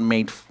was not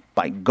made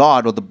by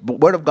God, or the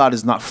Word of God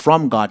is not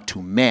from God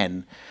to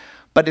men,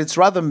 but it's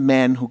rather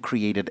men who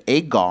created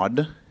a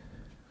God,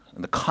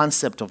 and the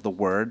concept of the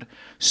Word,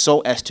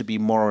 so as to be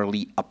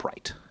morally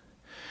upright.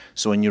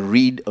 So when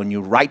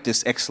you write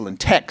this excellent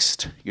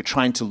text, you're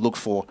trying to look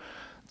for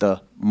the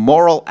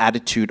moral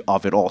attitude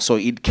of it all. So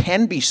it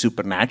can be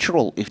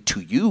supernatural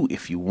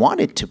if you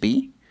want it to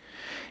be,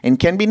 and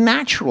can be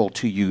natural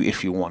to you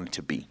if you want it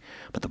to be.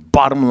 But the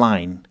bottom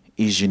line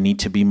is you need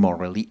to be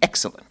morally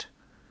excellent.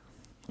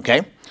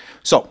 Okay?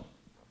 So,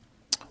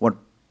 what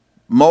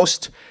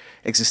most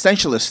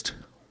existentialists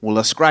will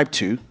ascribe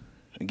to,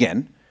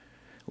 again,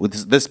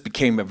 this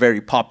became a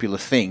very popular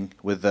thing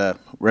with the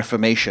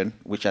Reformation,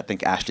 which I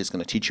think Ashley is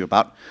going to teach you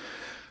about.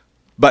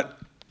 But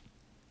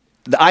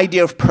the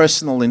idea of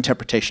personal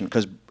interpretation,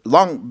 because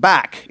long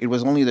back, it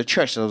was only the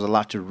church that was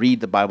allowed to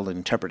read the Bible and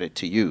interpret it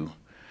to you.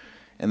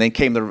 And then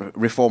came the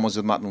reformers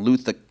with Martin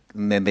Luther,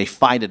 and then they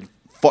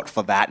fought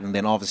for that, and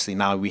then obviously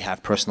now we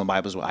have personal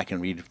Bibles where I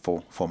can read it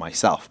for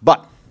myself.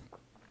 But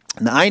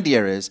the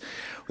idea is,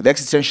 with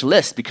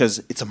existentialists, because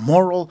it's a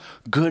moral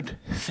good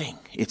thing.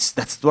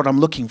 That's what I'm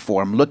looking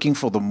for. I'm looking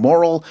for the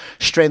moral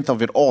strength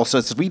of it all. So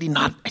it's really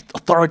not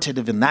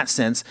authoritative in that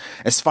sense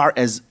as far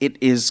as it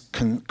is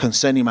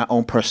concerning my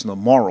own personal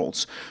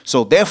morals.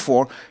 So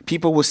therefore,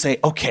 people will say,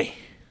 okay,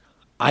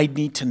 I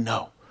need to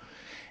know,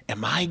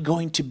 am I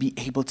going to be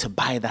able to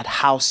buy that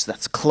house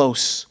that's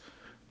close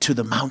to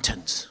the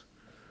mountains?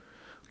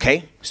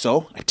 Okay,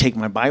 so I take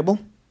my Bible,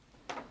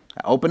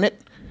 I open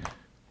it,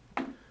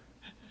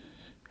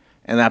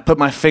 and I put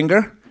my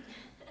finger,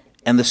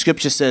 and the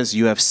scripture says,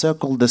 you have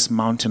circled this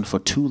mountain for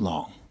too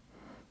long.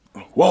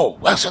 Whoa,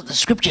 well, so the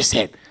scripture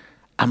said,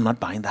 I'm not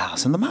buying the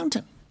house in the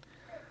mountain.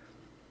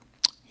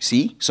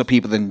 See, so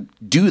people then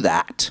do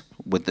that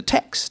with the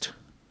text.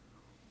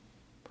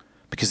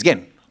 Because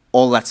again,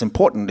 all that's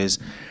important is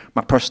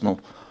my personal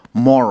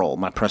moral,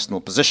 my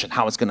personal position,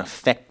 how it's going to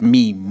affect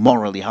me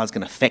morally, how it's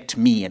going to affect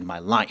me in my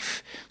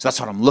life. So that's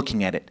what I'm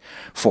looking at it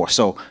for.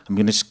 So I'm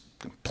going to just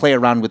play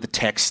around with the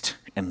text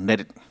and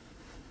let it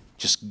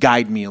just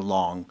guide me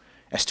along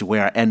as to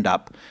where I end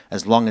up,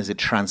 as long as it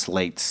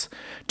translates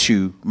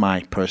to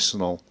my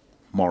personal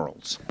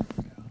morals.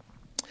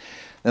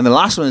 Then the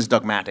last one is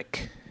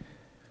dogmatic.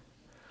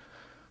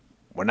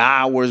 When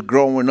I was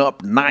growing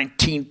up,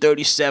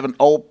 1937,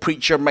 old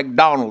preacher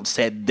McDonald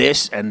said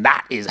this, and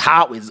that is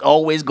how it's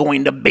always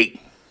going to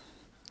be.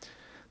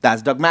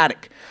 That's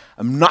dogmatic.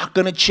 I'm not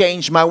going to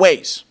change my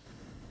ways.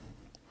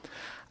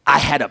 I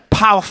had a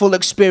powerful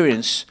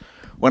experience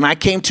when I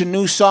came to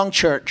New Song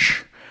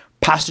Church.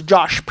 Pastor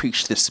Josh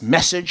preached this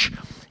message.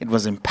 It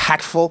was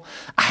impactful.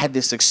 I had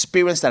this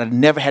experience that I'd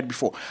never had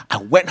before. I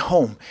went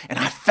home and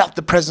I felt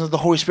the presence of the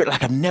Holy Spirit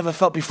like I've never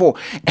felt before.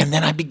 And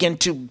then I began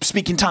to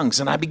speak in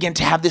tongues and I began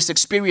to have this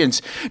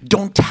experience.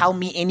 Don't tell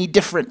me any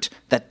different,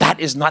 that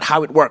is not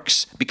how it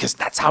works, because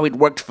that's how it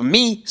worked for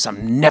me, so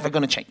I'm never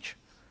going to change.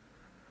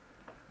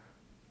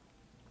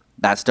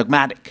 That's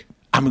dogmatic.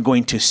 I'm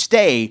going to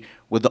stay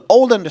with the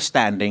old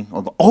understanding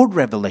or the old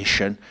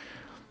revelation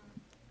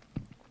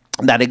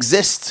that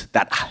exists,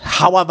 that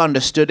how I've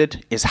understood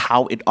it is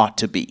how it ought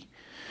to be.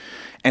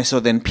 And so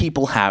then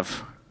people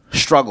have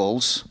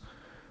struggles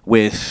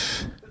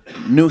with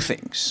new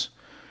things.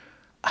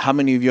 How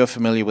many of you are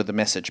familiar with the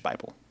Message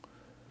Bible?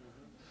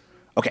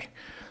 Okay,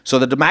 so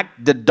the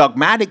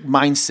dogmatic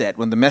mindset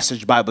when the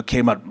Message Bible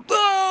came out,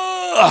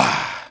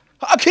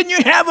 how can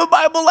you have a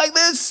Bible like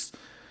this?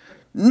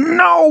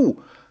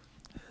 No!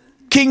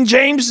 King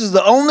James is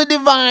the only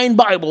divine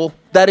Bible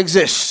that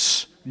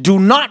exists. Do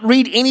not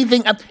read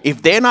anything.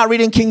 If they're not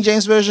reading King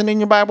James Version in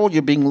your Bible,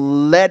 you're being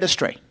led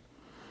astray.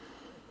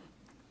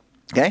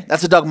 Okay?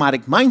 That's a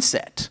dogmatic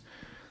mindset.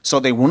 So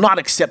they will not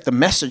accept the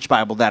Message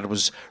Bible that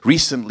was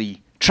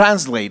recently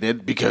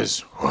translated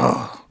because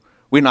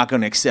we're not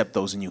going to accept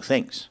those new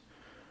things.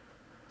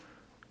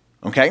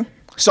 Okay?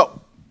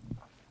 So,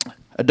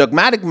 a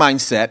dogmatic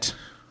mindset,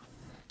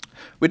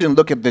 we didn't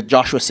look at the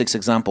Joshua 6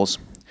 examples.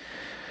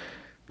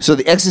 So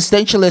the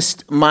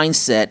existentialist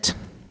mindset,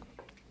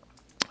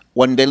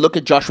 when they look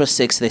at Joshua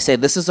 6, they say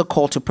this is a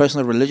call to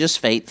personal religious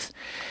faith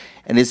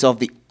and is of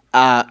the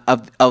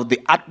of the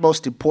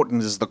utmost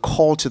importance is the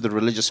call to the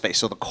religious faith.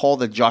 So the call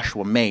that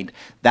Joshua made,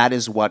 that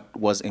is what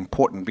was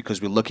important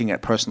because we're looking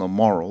at personal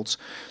morals.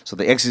 So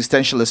the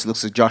existentialist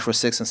looks at Joshua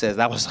 6 and says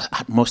that was the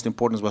utmost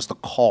importance was the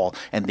call,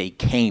 and they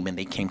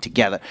came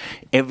together.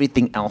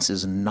 Everything else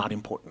is not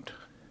important.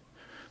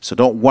 So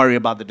don't worry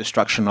about the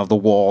destruction of the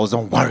walls.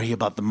 Don't worry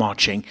about the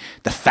marching.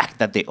 The fact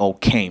that they all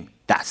came,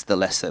 that's the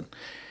lesson.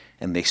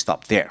 And they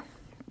stopped there.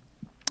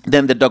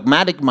 Then the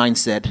dogmatic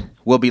mindset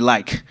will be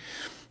like,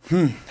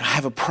 I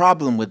have a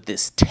problem with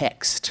this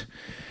text.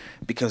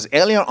 Because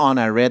earlier on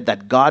I read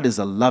that God is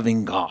a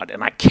loving God.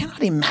 And I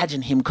cannot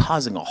imagine him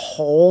causing a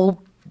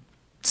whole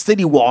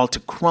city wall to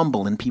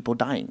crumble and people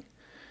dying.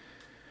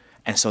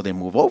 And so they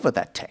move over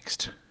that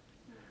text.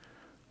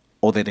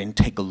 Or they then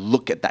take a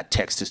look at that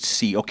text to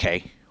see,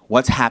 okay,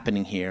 what's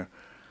happening here?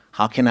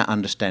 How can I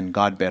understand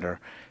God better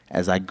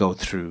as I go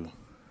through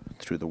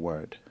the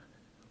word?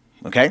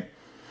 Okay?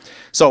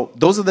 So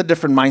those are the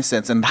different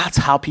mindsets, and that's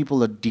how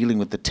people are dealing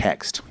with the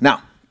text.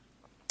 Now,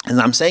 as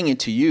I'm saying it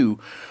to you,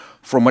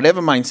 from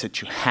whatever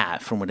mindset you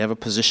have, from whatever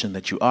position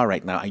that you are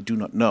right now, I do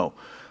not know.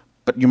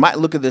 But you might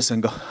look at this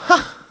and go,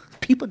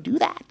 people do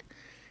that?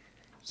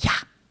 Yeah,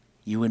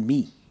 you and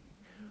me,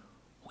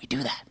 we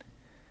do that.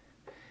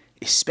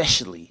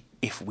 Especially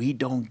if we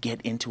don't get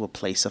into a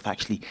place of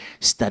actually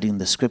studying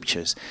the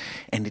scriptures.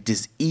 And it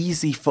is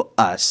easy for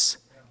us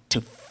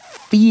to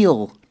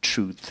feel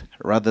truth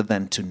rather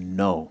than to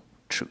know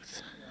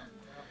truth.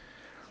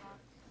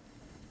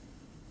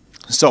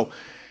 So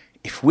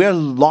if we're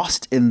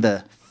lost in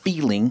the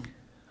feeling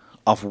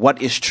of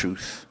what is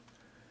truth,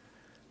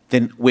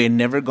 then we're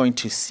never going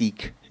to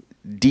seek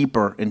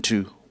deeper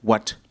into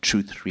what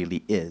truth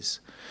really is.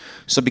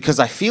 So because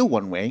I feel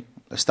one way,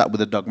 let's start with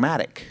the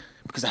dogmatic.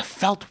 Because I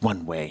felt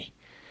one way.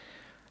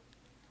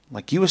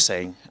 Like you were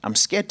saying, I'm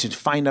scared to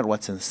find out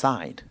what's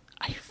inside.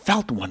 I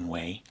felt one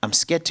way. I'm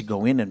scared to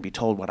go in and be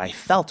told what I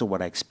felt or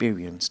what I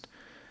experienced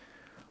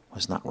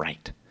was not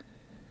right.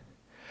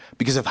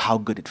 Because of how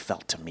good it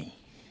felt to me.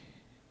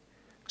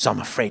 So I'm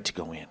afraid to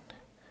go in.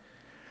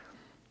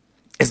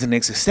 As an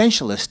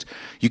existentialist,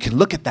 you can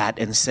look at that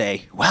and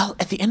say, well,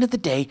 at the end of the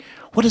day,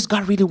 what does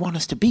God really want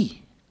us to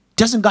be?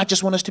 Doesn't God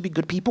just want us to be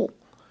good people?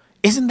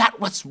 Isn't that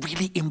what's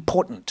really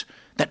important?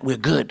 That we're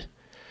good.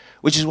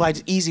 Which is why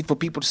it's easy for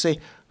people to say,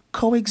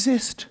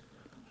 coexist.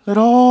 Let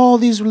all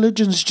these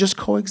religions just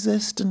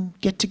coexist and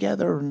get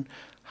together and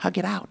hug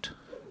it out.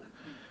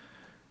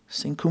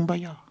 Sing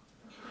Kumbaya.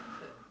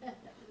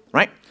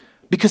 Right?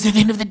 Because at the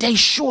end of the day,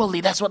 surely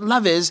that's what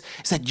love is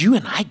that you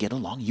and I get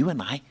along. You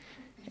and I,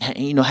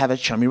 have a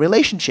chummy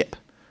relationship.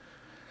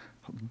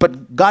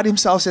 But God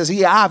himself says,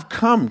 yeah, I've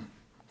come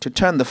to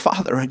turn the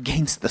Father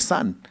against the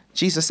Son.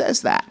 Jesus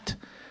says that.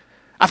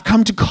 I've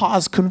come to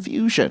cause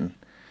confusion.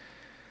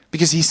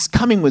 Because he's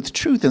coming with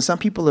truth, and some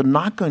people are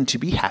not going to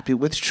be happy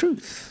with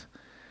truth.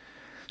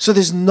 So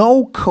there's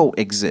no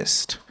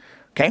coexist,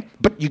 okay?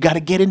 But you got to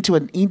get into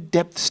an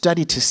in-depth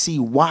study to see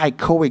why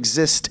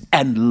coexist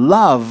and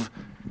love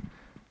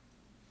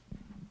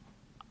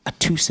are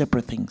two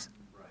separate things.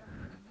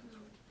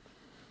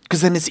 Because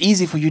then it's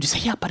easy for you to say,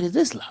 yeah, but it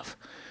is love.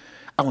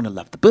 I want to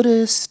love the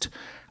Buddhist.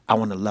 I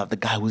want to love the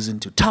guy who's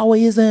into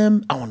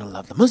Taoism. I want to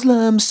love the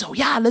Muslims. So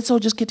yeah, let's all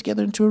just get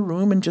together into a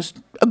room and just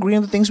agree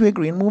on the things we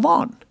agree and move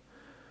on.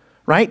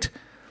 Right?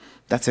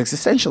 That's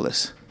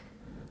existentialist.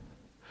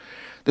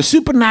 The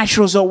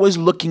supernatural is always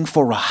looking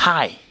for a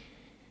high.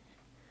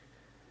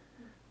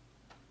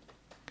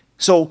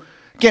 So,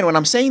 again, when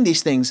I'm saying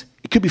these things,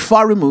 it could be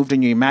far removed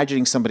and you're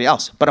imagining somebody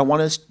else. But I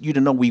want you to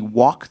know we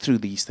walk through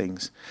these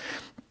things.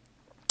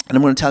 And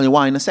I'm going to tell you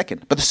why in a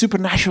second. But the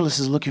supernaturalist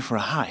is looking for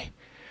a high.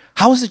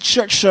 How was the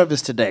church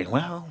service today?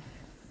 Well,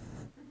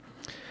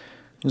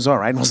 it was all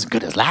right. It wasn't as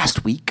good as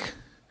last week.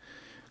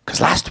 Because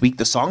last week,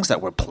 the songs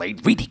that were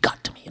played really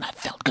got to me, and I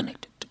felt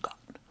connected to God.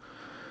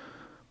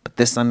 But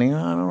this Sunday,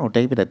 I don't know,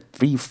 David had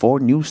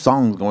 3-4 new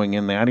songs going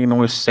in there. I didn't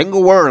know a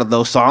single word of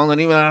those songs. I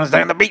didn't even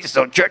understand the beat,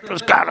 so church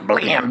was kind of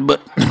bland.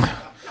 But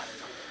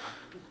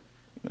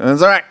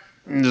it's all right.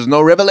 There's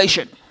no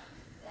revelation.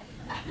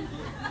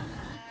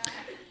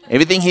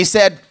 Everything he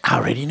said, I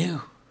already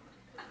knew.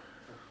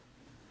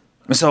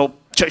 And so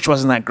church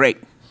wasn't that great.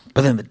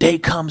 But then the day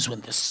comes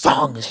when the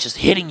song is just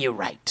hitting you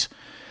right.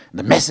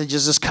 The message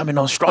is just coming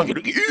on strong. You're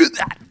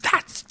like,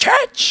 that's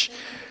church.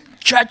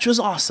 Church was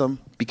awesome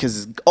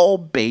because it's all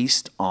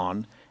based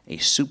on a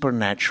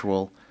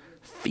supernatural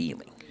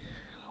feeling.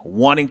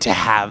 Wanting to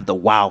have the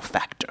wow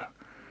factor.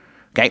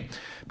 Okay?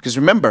 Because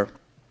remember,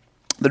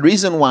 the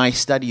reason why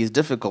study is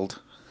difficult,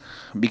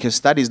 because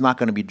study is not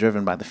going to be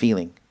driven by the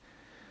feeling.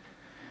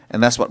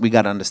 And that's what we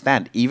got to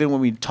understand. Even when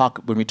we talked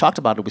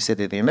about it, we said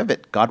at the end of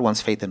it, God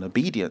wants faith and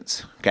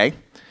obedience. Okay?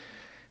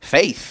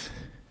 Faith,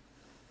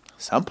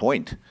 at some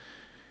point,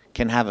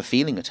 can have a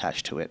feeling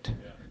attached to it.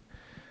 Yeah.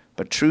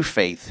 But true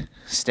faith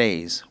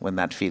stays when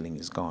that feeling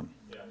is gone.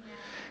 Yeah.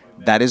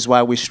 That is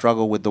why we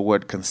struggle with the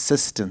word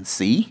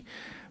consistency,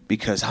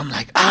 because I'm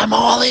like, I'm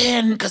all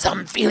in because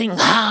I'm feeling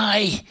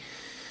high.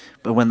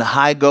 But when the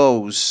high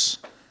goes,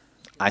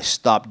 I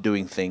stopped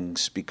doing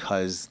things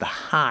because the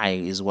high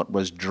is what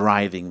was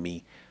driving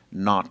me,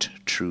 not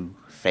true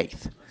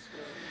faith.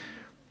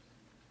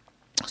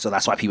 So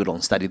that's why people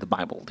don't study the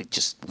Bible. They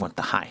just want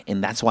the high.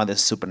 And that's why the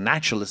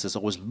supernaturalist is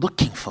always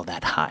looking for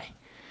that high,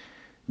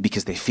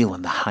 because they feel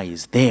when the high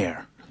is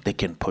there, they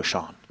can push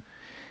on.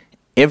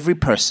 Every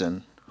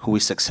person who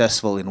is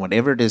successful in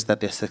whatever it is that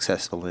they're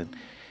successful in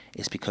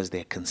is because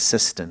they're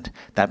consistent.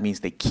 That means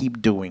they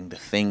keep doing the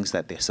things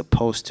that they're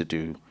supposed to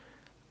do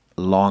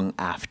long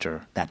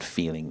after that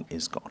feeling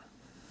is gone.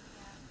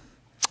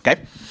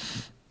 Okay?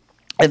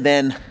 And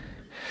then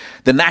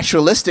the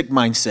naturalistic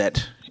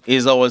mindset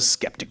is always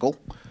skeptical,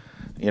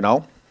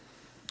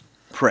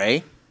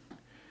 pray.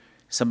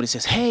 Somebody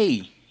says,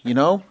 hey,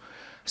 I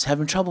was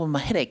having trouble with my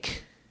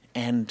headache,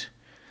 and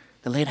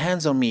they laid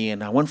hands on me,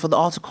 and I went for the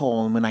altar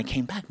call, and when I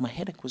came back, my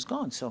headache was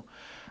gone, so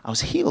I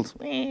was healed.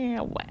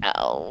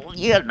 Well,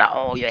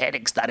 your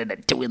headache started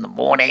at 2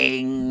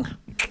 a.m.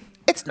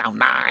 It's now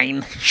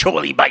 9.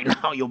 Surely by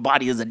now your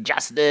body is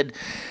adjusted.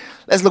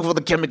 Let's look for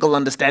the chemical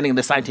understanding,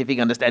 the scientific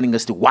understanding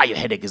as to why your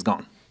headache is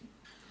gone.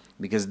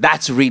 Because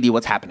that's really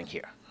what's happening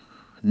here.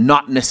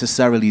 Not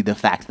necessarily the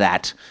fact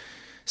that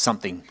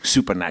something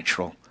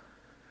supernatural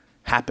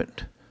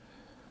happened.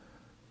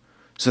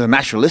 So the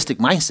naturalistic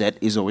mindset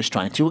is always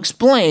trying to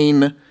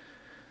explain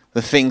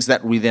the things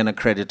that we then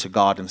accredit to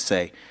God and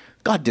say,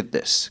 God did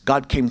this.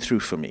 God came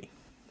through for me.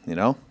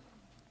 I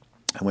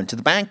went to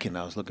the bank and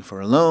I was looking for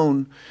a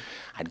loan.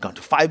 I'd gone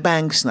to 5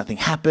 banks, nothing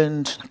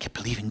happened. I kept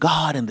believing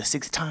God, and the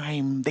 6th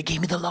time they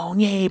gave me the loan.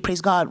 Yay,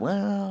 praise God.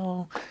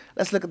 Well,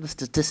 let's look at the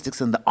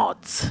statistics and the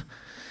odds.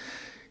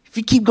 If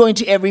you keep going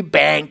to every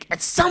bank,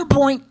 at some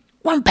point,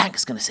 one bank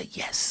is going to say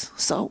yes.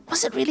 So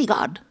was it really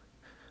God?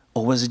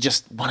 Or was it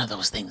just one of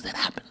those things that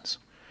happens?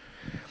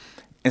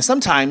 And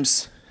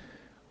sometimes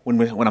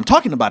when I'm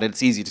talking about it,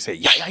 it's easy to say,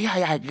 yeah,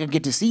 I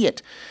get to see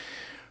it.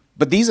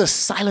 But these are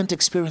silent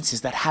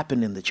experiences that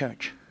happen in the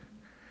church,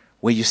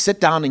 where you sit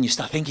down and you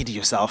start thinking to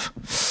yourself,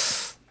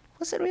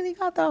 was it really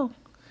God though?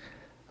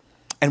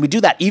 And we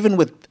do that even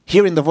with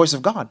hearing the voice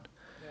of God.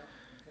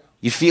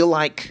 You feel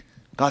like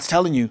God's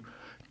telling you,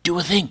 do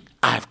a thing.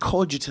 I've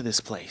called you to this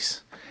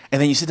place.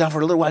 And then you sit down for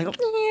a little while and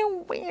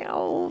go,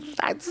 well,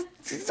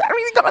 is that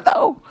really God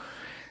though?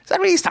 Does that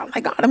really sound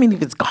like God? I mean,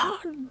 if it's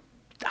God,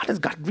 how does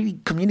God really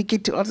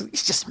communicate to us?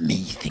 It's just me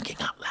thinking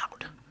out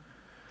loud.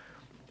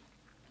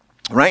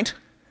 Right?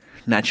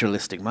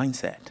 Naturalistic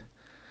mindset.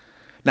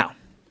 Now,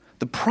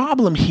 the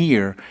problem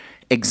here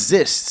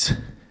exists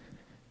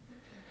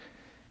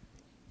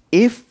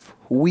if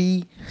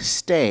we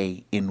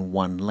stay in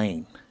one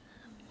lane.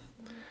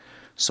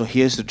 So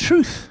here's the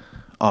truth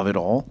of it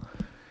all.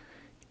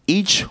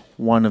 Each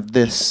one of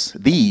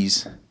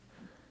these,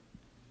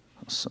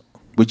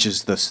 which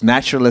is the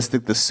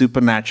naturalistic, the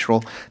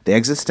supernatural, the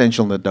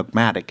existential, and the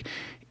dogmatic,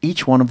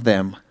 each one of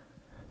them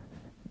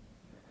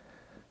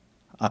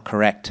are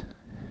correct.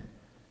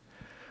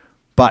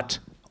 But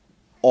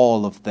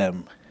all of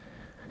them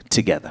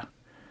together.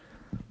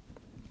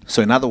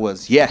 So in other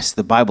words, yes,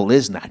 the Bible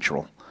is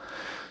natural.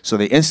 So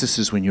the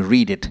instances when you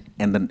read it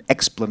and the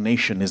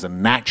explanation is a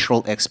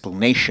natural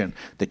explanation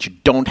that you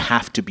don't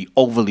have to be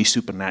overly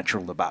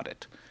supernatural about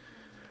it.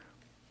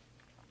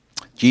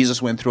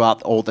 Jesus went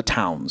throughout all the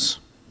towns.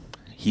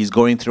 He's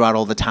going throughout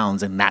all the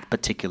towns in that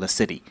particular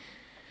city.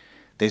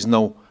 There's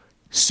no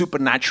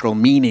supernatural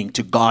meaning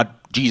to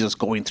Jesus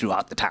going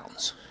throughout the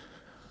towns.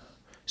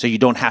 So you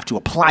don't have to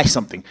apply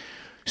something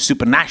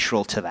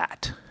supernatural to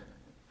that.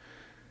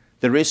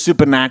 There is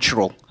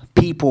supernatural.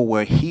 People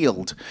were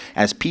healed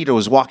as Peter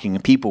was walking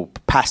and people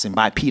passing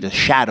by Peter's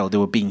shadow, they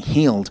were being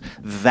healed.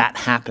 That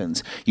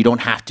happens. You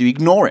don't have to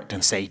ignore it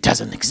and say it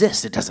doesn't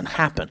exist, it doesn't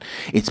happen.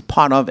 It's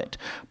part of it.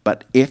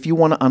 But if you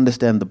want to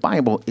understand the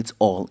Bible, it's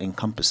all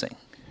encompassing.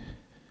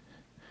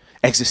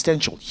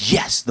 Existential.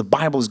 Yes, the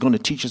Bible is going to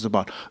teach us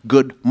about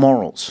good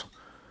morals.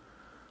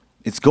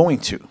 It's going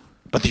to.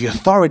 But the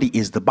authority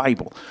is the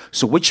Bible.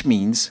 So which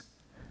means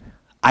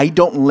I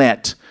don't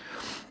let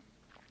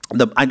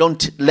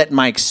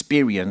my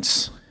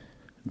experience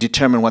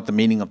determine what the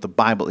meaning of the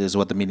Bible is, or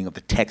what the meaning of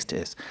the text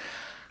is.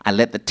 I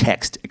let the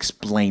text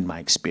explain my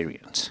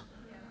experience.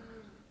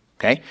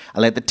 Okay? I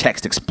let the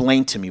text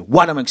explain to me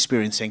what I'm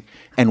experiencing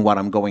and what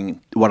I'm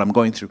going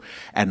through,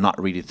 and not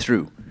read it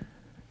through.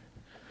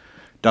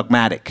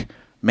 Dogmatic.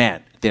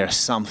 Man, there are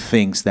some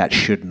things that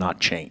should not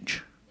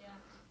change.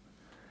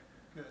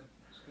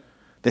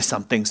 There's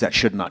some things that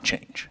should not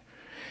change.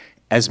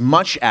 As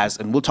much as,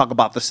 and we'll talk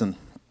about this in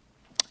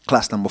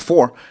class number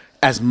 4,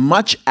 as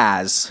much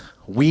as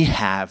we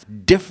have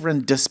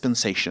different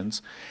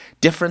dispensations,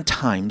 different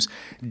times,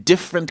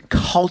 different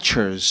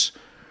cultures,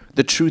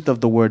 the truth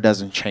of the word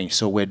doesn't change.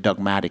 So we're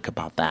dogmatic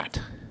about that.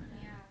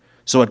 Yeah.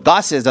 So what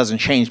God says doesn't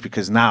change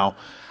because now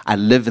I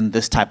live in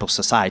this type of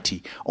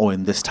society or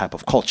in this type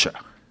of culture.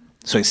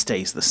 So it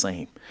stays the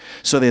same.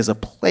 So there's a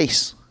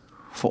place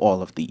for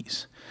all of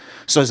these.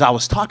 So as I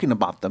was talking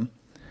about them,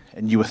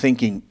 and you were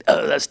thinking,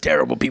 oh, that's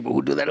terrible, people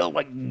who do that. Oh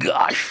my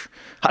gosh,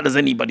 how does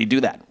anybody do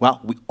that? Well,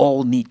 we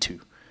all need to,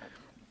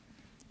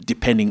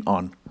 depending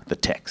on the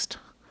text,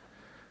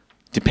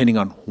 depending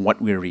on what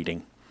we're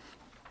reading.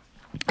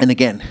 And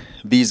again,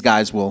 these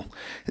guys will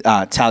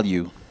tell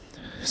you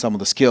some of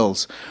the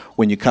skills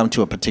when you come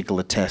to a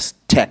particular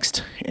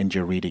text and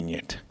you're reading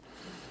it.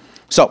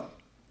 So,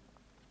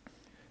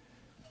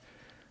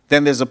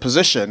 then there's a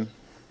position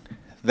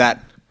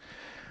that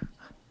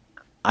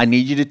I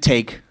need you to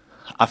take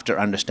after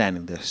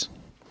understanding this.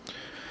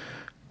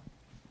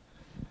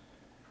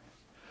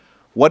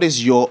 What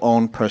is your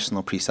own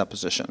personal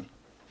presupposition?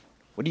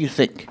 What do you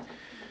think?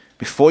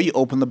 Before you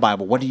open the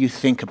Bible, what do you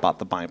think about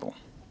the Bible?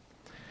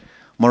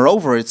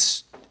 Moreover,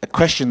 it's a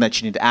question that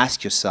you need to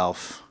ask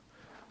yourself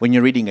when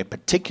you're reading a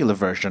particular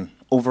version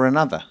over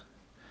another.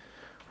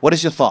 What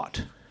is your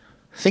thought?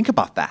 Think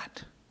about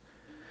that.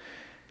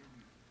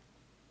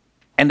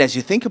 And as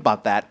you think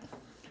about that,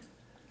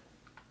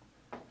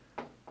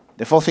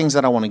 there are 4 things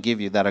that I want to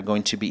give you that are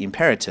going to be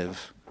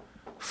imperative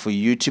for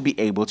you to be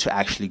able to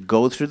actually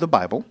go through the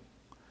Bible,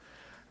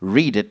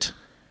 read it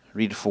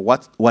for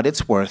what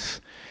it's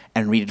worth,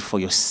 and read it for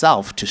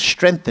yourself to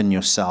strengthen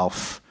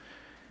yourself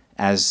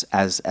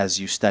as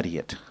you study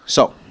it.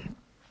 So,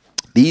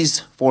 these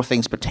 4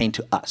 things pertain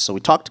to us. So we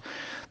talked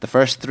the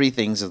first 3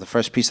 things as the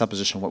first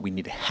presupposition, what we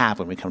need to have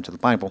when we come to the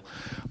Bible.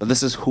 But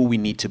this is who we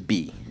need to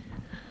be.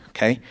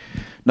 Okay?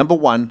 Number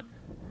 1.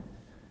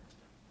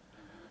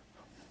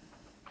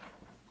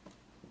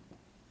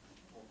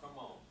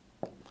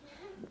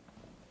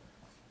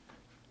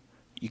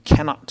 You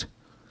cannot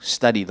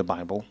study the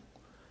Bible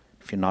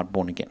if you're not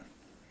born again.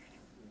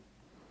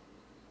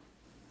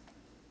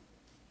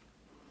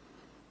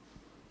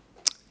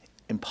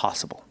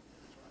 Impossible.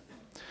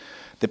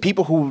 The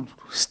people who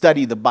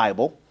study the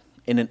Bible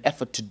in an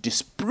effort to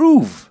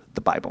disprove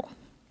the Bible,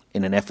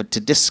 in an effort to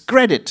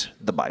discredit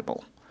the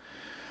Bible,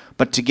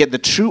 but to get the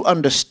true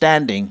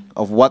understanding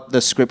of what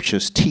the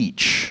scriptures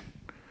teach,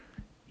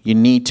 you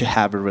need to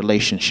have a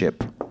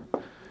relationship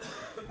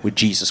with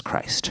Jesus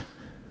Christ.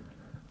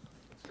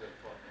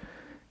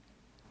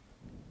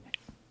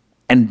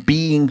 And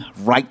being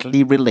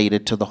rightly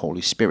related to the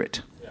Holy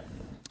Spirit.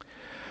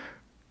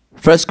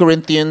 1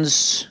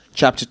 Corinthians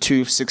chapter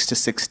 2, 6 to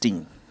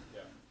 16.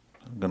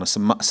 I'm going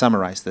to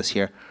summarize this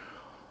here.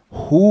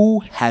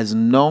 Who has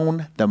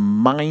known the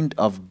mind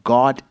of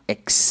God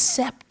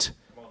except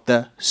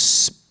the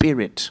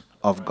Spirit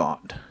of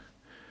God?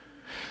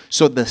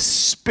 So the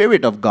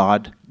Spirit of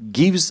God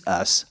gives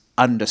us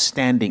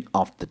understanding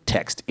of the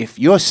text. If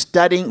you're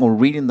studying or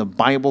reading the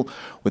Bible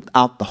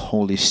without the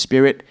Holy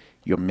Spirit,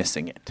 you're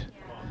missing it.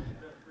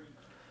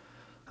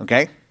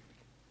 Okay?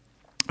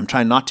 I'm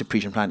trying not to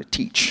preach, I'm trying to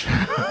teach.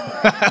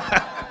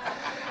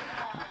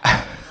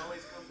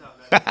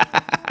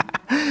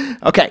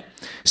 Okay,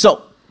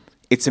 so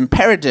it's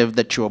imperative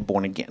that you are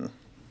born again.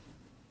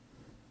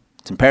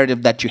 It's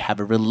imperative that you have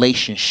a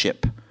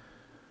relationship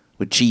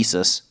with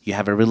Jesus. You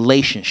have a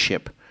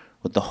relationship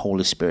with the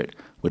Holy Spirit,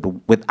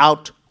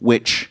 without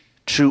which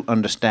true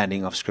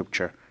understanding of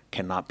Scripture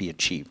cannot be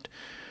achieved.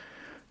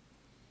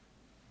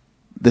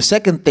 The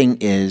second thing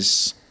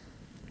is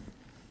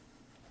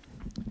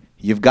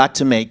you've got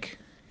to make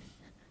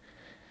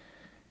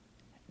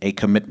a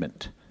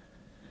commitment.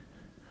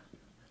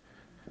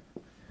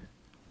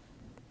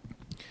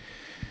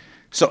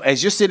 So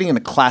as you're sitting in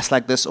a class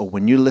like this, or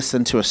when you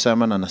listen to a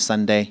sermon on a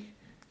Sunday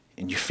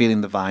and you're feeling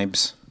the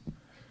vibes,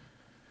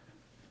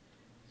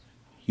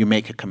 you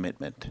make a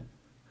commitment.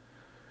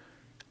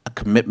 A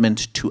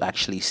commitment to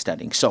actually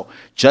studying. So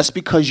just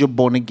because you're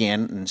born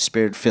again and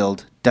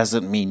Spirit-filled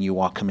doesn't mean you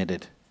are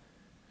committed.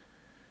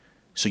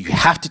 So you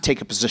have to take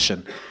a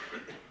position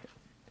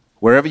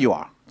wherever you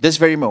are, this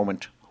very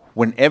moment,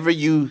 whenever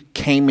you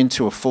came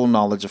into a full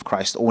knowledge of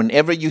Christ, or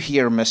whenever you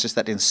hear a message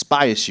that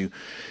inspires you,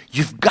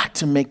 you've got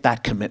to make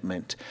that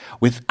commitment,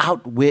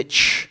 without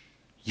which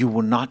you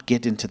will not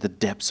get into the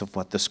depths of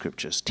what the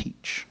Scriptures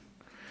teach.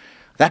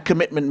 That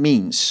commitment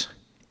means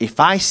if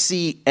I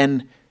see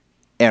an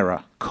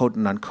error, quote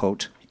and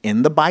unquote,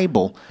 in the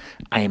Bible,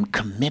 I am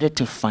committed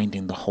to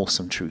finding the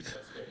wholesome truth.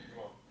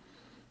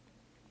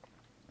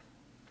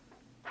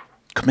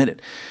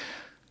 Committed.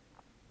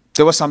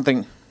 There was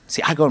something.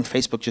 See, I go on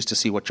Facebook just to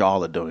see what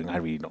y'all are doing. I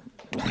really don't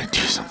want to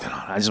do something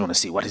on it. I just want to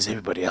see what is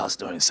everybody else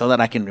doing so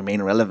that I can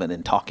remain relevant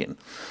and talking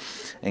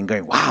and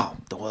going, wow,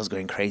 the world's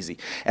going crazy.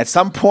 At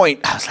some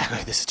point, I was like,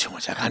 oh, this is too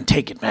much. I can't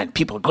take it, man.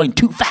 People are going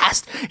too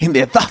fast in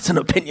their thoughts and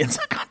opinions.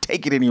 I can't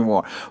take it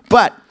anymore.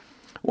 But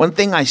one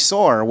thing I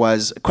saw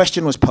was a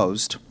question was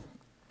posed.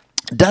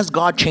 Does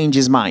God change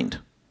his mind?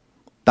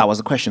 That was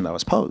the question that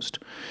was posed.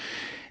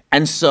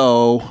 And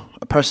so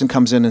a person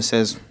comes in and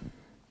says,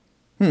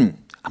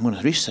 I'm going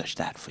to research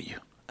that for you.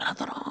 And I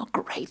thought, oh,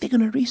 great, they're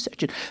going to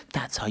research it.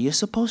 That's how you're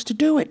supposed to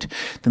do it.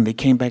 Then they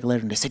came back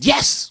later and they said,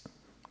 yes,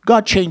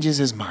 God changes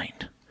his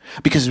mind.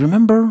 Because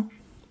remember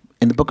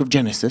in the book of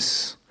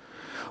Genesis,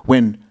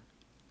 when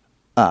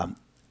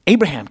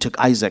Abraham took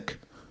Isaac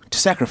to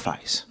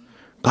sacrifice,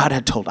 God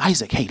had told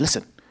Isaac, hey,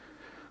 listen.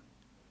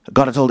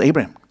 God had told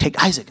Abraham,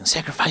 take Isaac and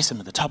sacrifice him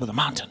at the top of the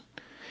mountain.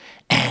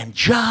 And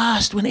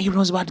just when Abraham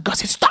was about to, God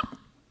said, stop.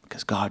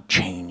 Because God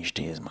changed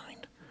his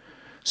mind.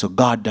 So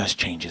God does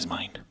change his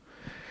mind.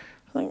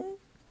 Like,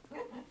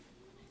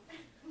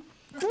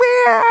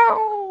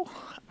 well,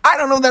 I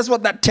don't know if that's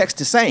what that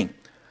text is saying.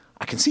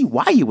 I can see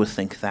why you would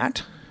think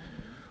that.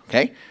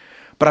 Okay?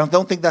 But I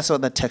don't think that's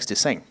what that text is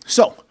saying.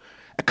 So,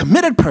 a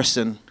committed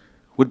person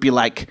would be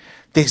like,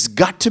 there's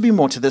got to be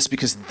more to this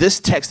because this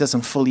text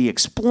doesn't fully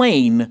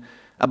explain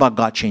about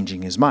God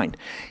changing his mind.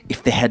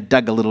 If they had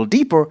dug a little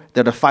deeper,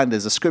 they'd have found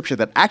there's a scripture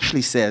that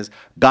actually says,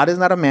 God is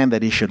not a man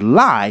that he should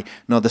lie,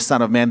 nor the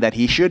son of man that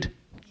he should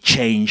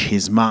change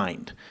his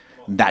mind.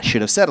 That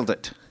should have settled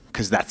it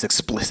because that's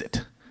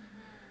explicit.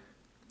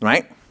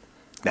 Right?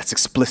 That's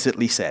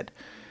explicitly said.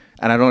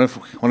 And I don't know if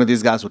one of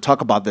these guys will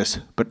talk about this,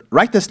 but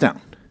write this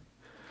down.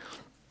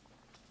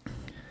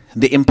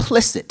 The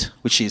implicit,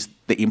 which is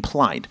the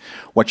implied,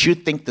 what you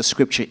think the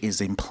scripture is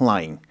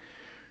implying,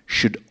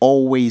 should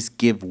always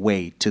give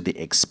way to the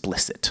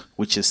explicit,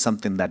 which is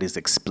something that is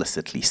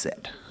explicitly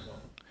said.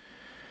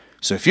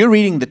 So if you're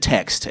reading the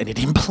text and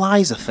it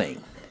implies a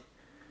thing,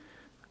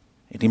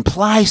 it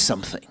implies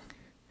something,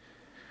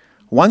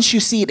 once you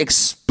see it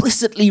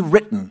explicitly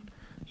written,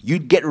 you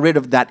get rid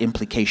of that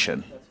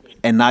implication.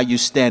 And now you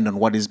stand on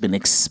what has been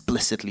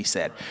explicitly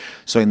said.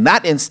 So in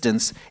that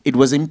instance, it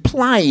was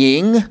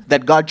implying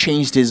that God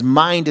changed his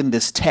mind in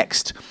this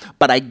text.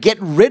 But I get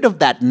rid of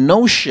that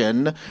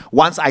notion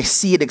once I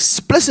see it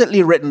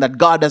explicitly written that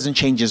God doesn't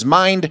change his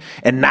mind.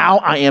 And now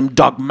I am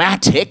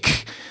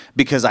dogmatic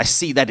because I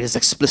see that it's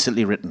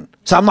explicitly written.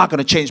 So I'm not going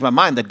to change my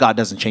mind that God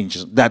doesn't change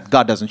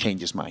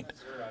his mind.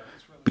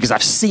 Because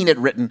I've seen it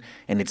written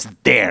and it's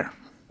there,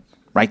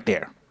 right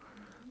there.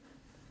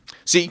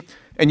 See?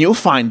 And you'll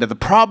find that the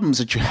problems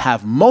that you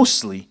have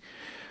mostly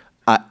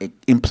are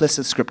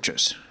implicit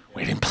scriptures,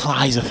 where it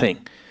implies a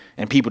thing.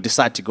 And people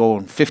decide to go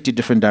in 50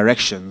 different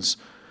directions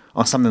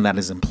on something that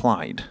is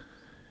implied.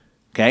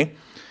 Okay?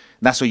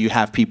 That's where you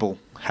have people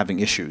having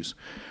issues.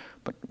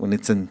 But when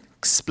it's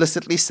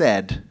explicitly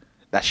said,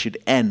 that should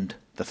end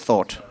the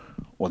thought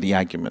or the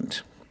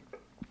argument.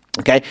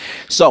 Okay?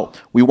 So,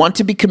 we want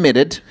to be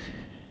committed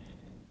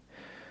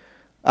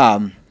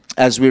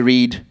as we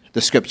read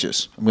the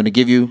scriptures. I'm going to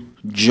give you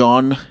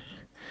John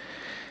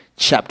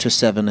chapter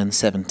 7 and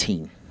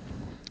 17.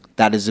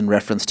 That is in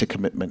reference to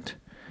commitment.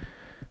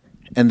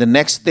 And the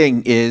next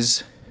thing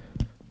is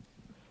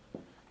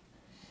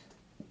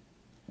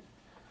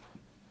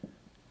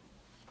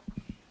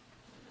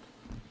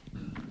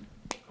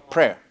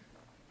prayer.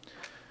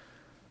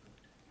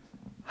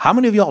 How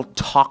many of y'all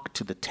talk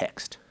to the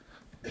text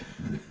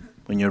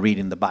when you're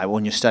reading the Bible,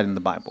 when you're studying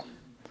the Bible?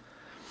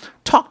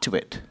 Talk to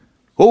it.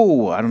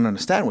 Oh, I don't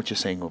understand what you're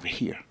saying over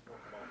here.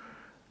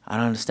 I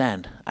don't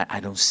understand.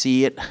 I don't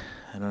see it.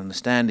 I don't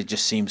understand. It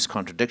just seems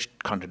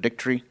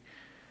contradictory.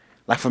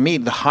 Like for me,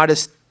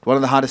 one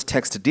of the hardest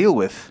texts to deal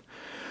with.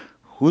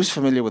 Who's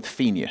familiar with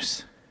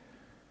Phineas?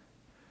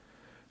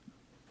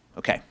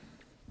 Okay.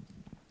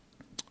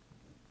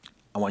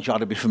 I want y'all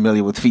to be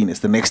familiar with Phineas.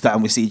 The next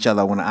time we see each other,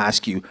 I want to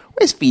ask you,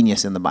 where's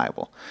Phineas in the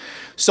Bible?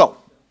 So,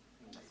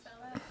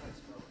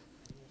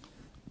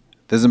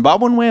 the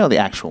Zimbabwean way or the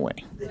actual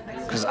way?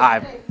 Because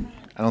I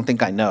don't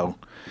think I know.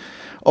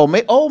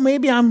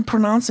 Maybe I'm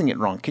pronouncing it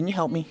wrong. Can you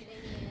help me?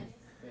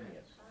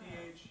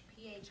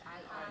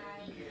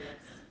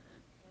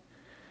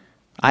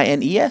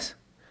 I-N-E-S?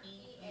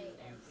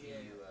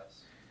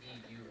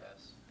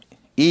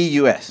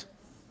 E-U-S.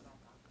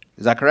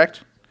 Is that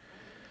correct?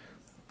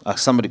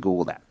 Somebody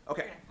Google that.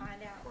 Okay.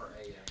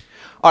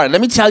 All right,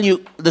 let me tell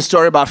you the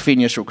story about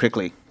Phineas real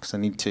quickly, because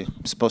I'm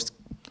supposed to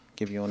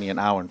give you only an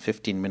hour and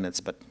 15 minutes,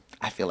 but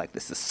I feel like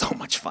this is so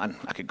much fun.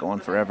 I could go on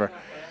forever.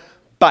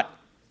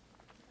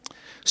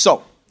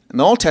 So, in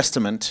the Old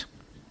Testament,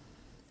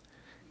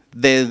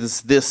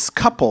 there's this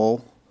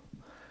couple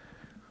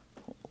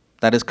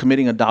that is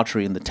committing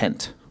adultery in a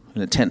tent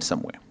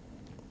somewhere.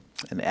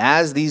 And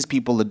as these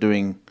people are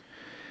doing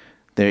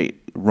their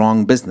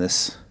wrong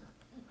business,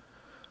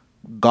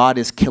 God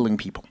is killing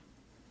people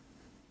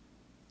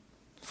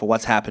for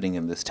what's happening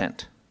in this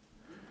tent.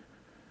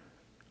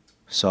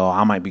 So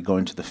I might be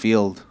going to the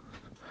field,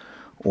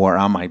 or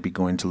I might be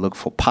going to look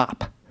for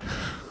pop,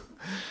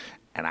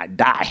 and I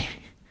die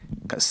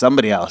because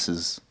somebody else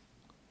is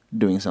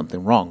doing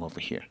something wrong over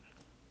here.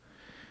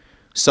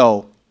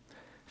 So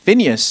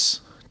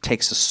Phineas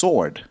takes a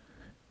sword,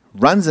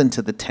 runs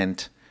into the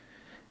tent,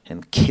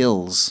 and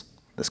kills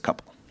this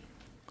couple.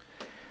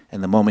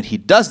 And the moment he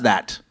does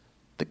that,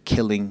 the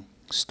killing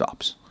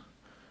stops.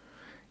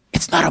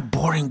 It's not a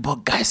boring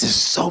book, guys. There's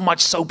so much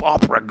soap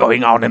opera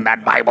going on in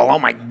that Bible. Oh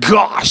my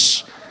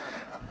gosh.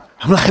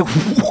 I'm like,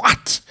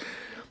 what?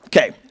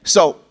 Okay,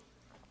 so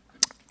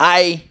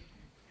I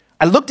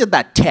looked at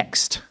that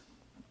text,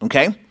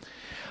 okay?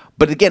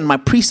 But again, my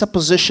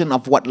presupposition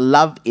of what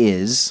love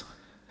is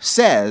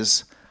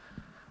says,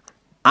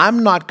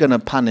 I'm not going to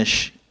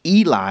punish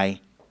Eli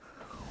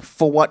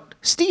for what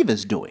Steve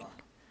is doing.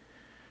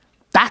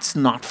 That's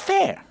not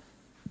fair,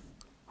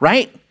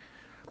 right?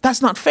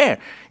 That's not fair.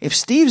 If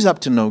Steve's up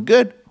to no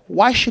good,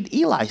 why should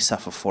Eli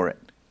suffer for it?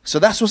 So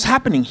that's what's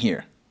happening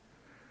here.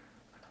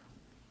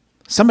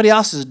 Somebody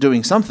else is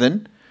doing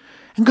something,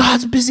 And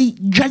God's busy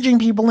judging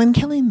people and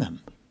killing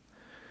them.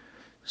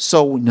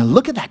 So when you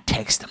look at that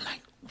text, I'm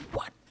like,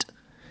 what?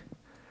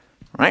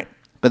 Right?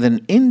 But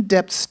an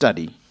in-depth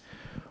study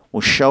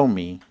will show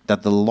me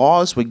that the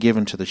laws were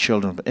given to the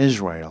children of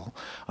Israel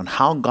on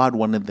how God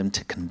wanted them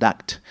to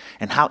conduct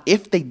and how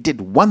if they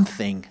did one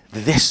thing,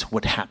 this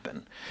would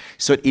happen.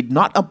 So it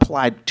not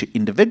applied to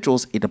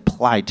individuals, it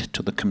applied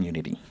to the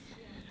community.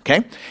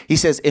 Okay? He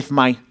says, if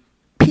my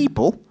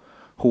people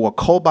who are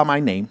called by my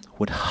name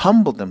would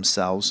humble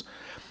themselves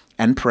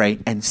and pray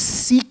and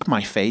seek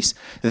my face,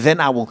 then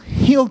I will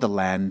heal the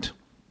land.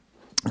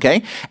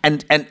 Okay?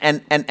 And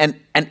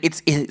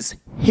it's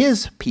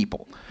his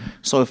people.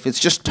 So if it's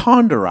just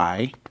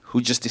Tonderai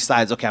who just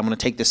decides, okay, I'm going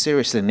to take this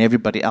seriously, and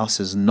everybody else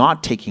is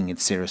not taking it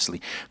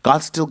seriously,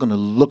 God's still going to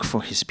look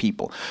for his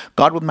people.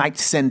 God might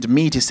send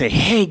me to say,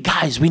 hey,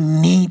 guys, we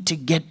need to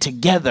get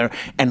together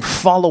and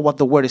follow what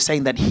the word is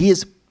saying, that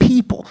his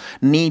people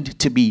need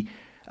to be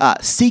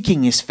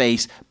seeking his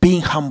face,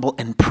 being humble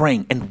and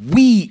praying. And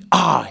we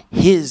are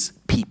his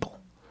people.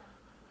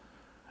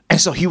 And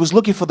so he was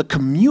looking for the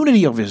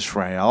community of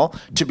Israel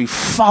to be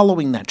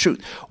following that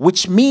truth,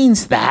 which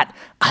means that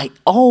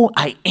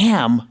I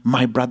am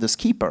my brother's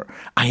keeper.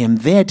 I am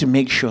there to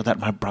make sure that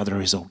my brother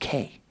is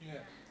okay.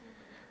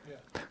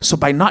 So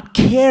by not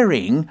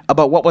caring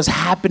about what was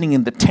happening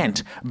in the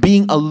tent,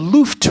 being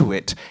aloof to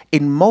it,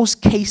 in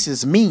most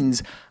cases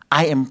means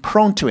I am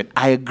prone to it.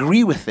 I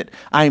agree with it.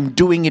 I am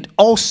doing it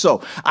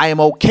also. I am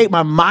okay.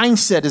 My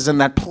mindset is in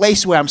that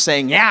place where I'm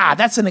saying, yeah,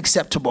 that's an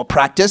acceptable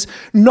practice.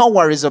 No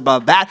worries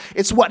about that.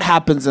 It's what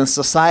happens in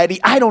society.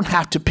 I don't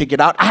have to pick it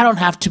out. I don't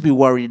have to be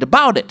worried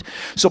about it.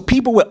 So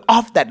people were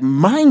off that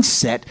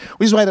mindset,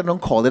 which is why they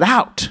don't call it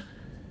out.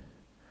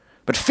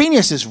 But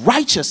Phinehas is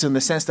righteous in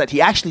the sense that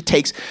he actually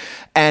takes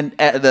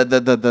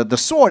the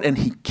sword and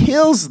he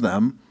kills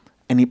them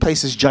and he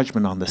places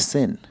judgment on the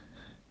sin.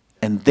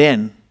 And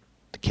then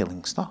the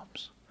killing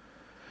stops.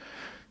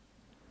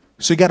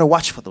 So you got to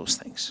watch for those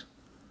things.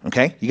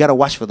 Okay? You got to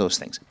watch for those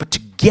things. But to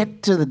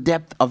get to the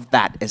depth of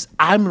that, as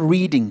I'm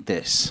reading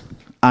this,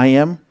 I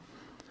am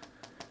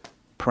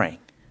praying.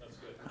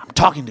 I'm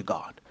talking to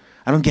God.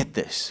 I don't get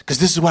this, because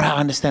this is what I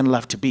understand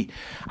love to be.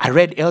 I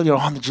read earlier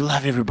on that you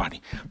love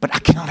everybody, but I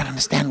cannot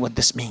understand what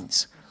this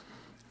means.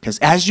 Because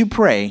as you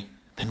pray,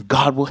 then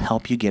God will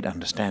help you get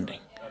understanding.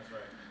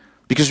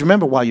 Because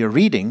remember, while you're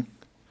reading,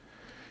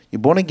 you're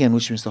born again,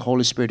 which means the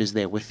Holy Spirit is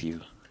there with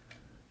you.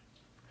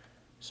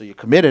 So you're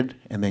committed,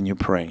 and then you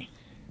pray.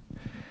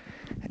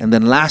 And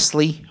then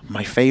lastly,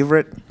 my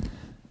favorite,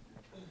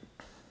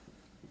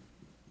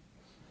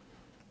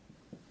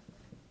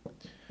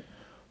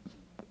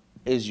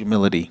 is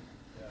humility.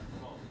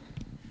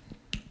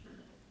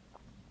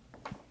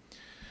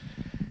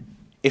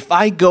 If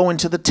I go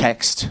into the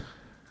text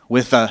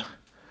with a,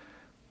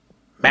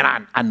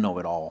 man, I know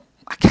it all.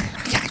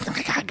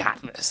 I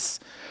got this.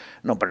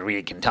 Nobody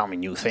really can tell me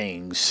new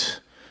things.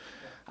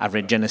 I've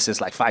read Genesis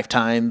like 5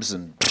 times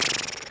and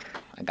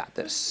I got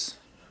this.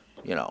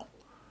 You know,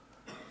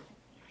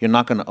 you're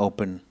not going to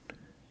open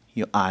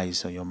your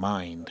eyes or your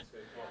mind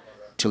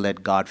to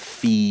let God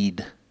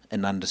feed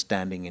an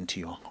understanding into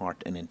your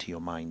heart and into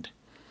your mind.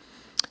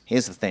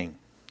 Here's the thing.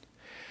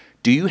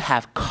 Do you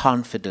have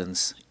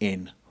confidence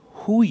in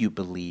who you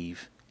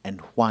believe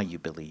and why you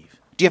believe?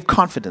 Do you have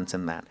confidence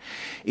in that?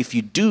 If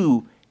you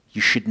do,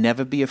 you should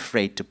never be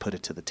afraid to put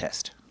it to the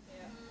test.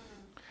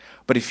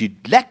 But if you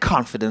lack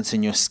confidence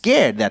and you're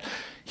scared that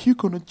you're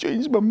going to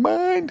change my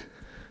mind,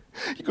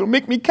 you're going to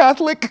make me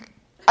Catholic,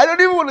 I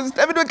don't even want to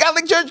step into a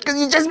Catholic church because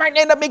you just might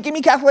end up making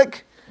me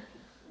Catholic.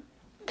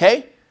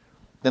 Okay?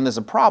 Then there's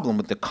a problem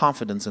with the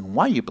confidence in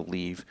why you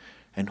believe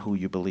and who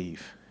you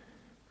believe.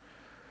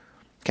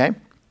 Okay?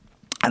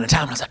 At the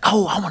time, I was like,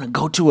 oh, I want to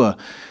go to a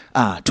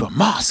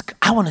mosque.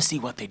 I want to see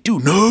what they do.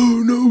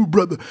 No,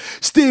 brother.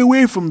 Stay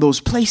away from those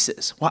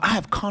places. Well, I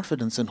have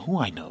confidence in who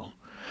I know.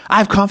 I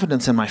have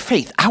confidence in my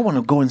faith. I want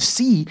to go and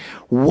see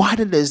what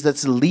it is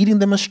that's leading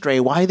them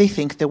astray, why they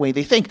think the way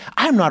they think.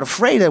 I'm not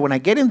afraid that when I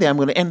get in there, I'm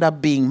going to end up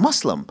being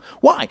Muslim.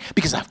 Why?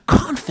 Because I have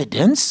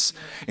confidence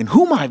in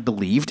whom I've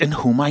believed and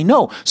whom I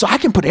know. So I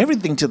can put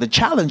everything to the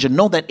challenge and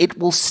know that it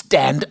will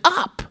stand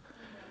up.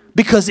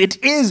 Because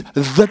it is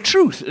the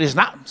truth. It is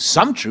not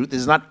some truth. It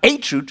is not a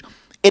truth.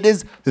 It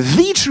is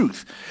the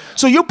truth.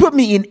 So you put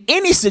me in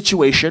any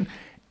situation,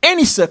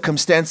 any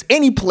circumstance,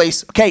 any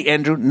place. Okay,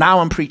 Andrew, now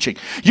I'm preaching.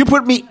 You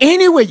put me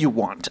anywhere you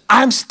want.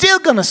 I'm still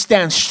going to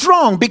stand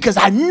strong because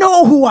I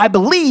know who I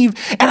believe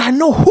and I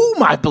know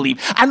whom I believe.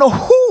 I know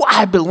who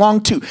I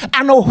belong to.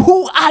 I know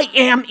who I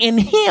am in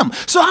him.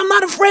 So I'm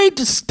not afraid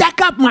to stack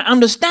up my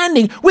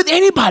understanding with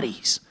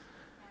anybody's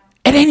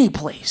at any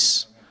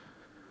place.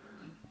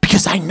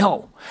 Because I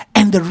know.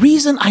 And the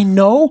reason I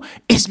know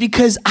is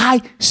because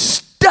I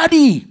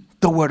study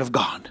the Word of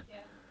God.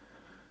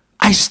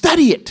 I I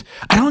study it.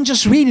 I don't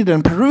just read it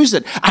and peruse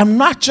it. I'm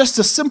not just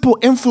a simple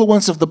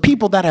influence of the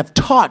people that have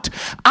taught.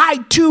 I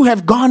too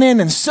have gone in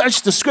and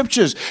searched the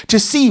scriptures to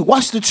see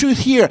what's the truth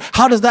here.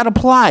 How does that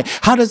apply?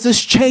 How does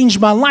this change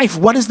my life?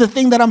 What is the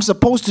thing that I'm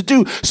supposed to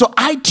do? So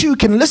I too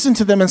can listen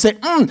to them and say,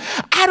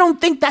 I don't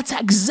think that's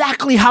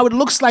exactly how it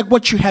looks like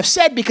what you have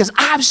said, because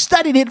I've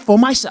studied it for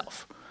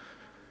myself.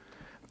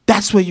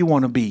 That's where you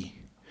want to be,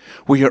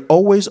 where you're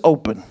always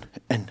open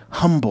and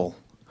humble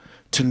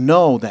to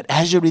know that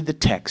as you read the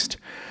text,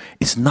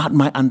 it's not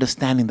my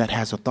understanding that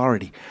has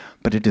authority,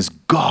 but it is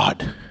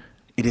God.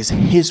 It is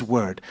His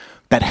word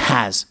that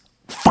has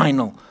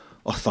final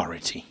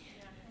authority.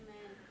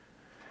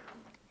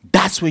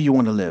 That's where you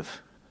want to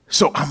live.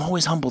 So I'm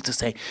always humble to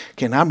say,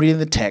 okay, now I'm reading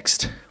the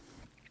text.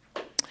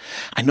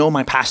 I know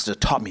my pastor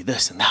taught me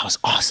this, and that was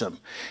awesome.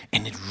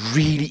 And it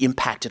really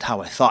impacted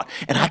how I thought.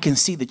 And I can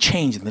see the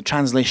change in the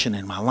translation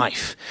in my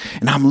life.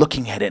 And I'm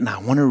looking at it, and I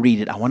want to read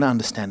it. I want to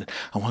understand it.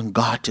 I want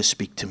God to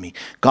speak to me.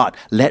 God,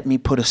 let me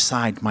put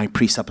aside my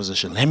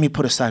presupposition. Let me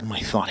put aside my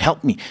thought.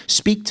 Help me.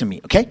 Speak to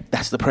me. Okay?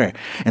 That's the prayer.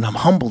 And I'm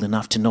humble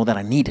enough to know that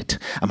I need it.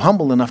 I'm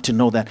humble enough to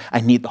know that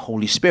I need the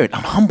Holy Spirit.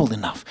 I'm humble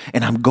enough.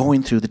 And I'm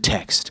going through the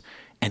text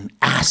and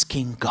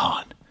asking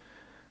God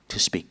to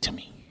speak to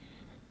me.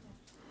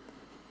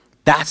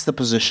 That's the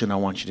position I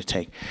want you to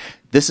take.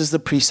 This is the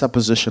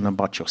presupposition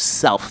about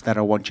yourself that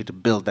I want you to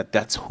build,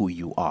 that's who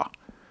you are.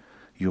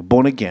 You're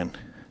born again,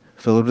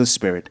 filled with the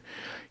Spirit.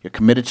 You're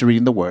committed to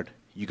reading the Word.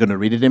 You're going to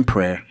read it in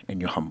prayer, and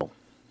you're humble.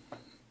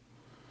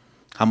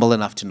 Humble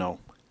enough to know,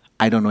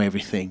 I don't know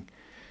everything.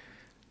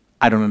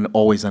 I don't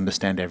always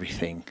understand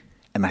everything.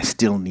 And I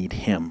still need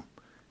Him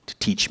to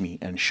teach me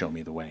and show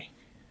me the way.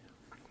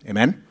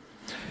 Amen?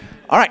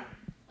 All right.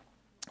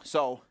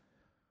 So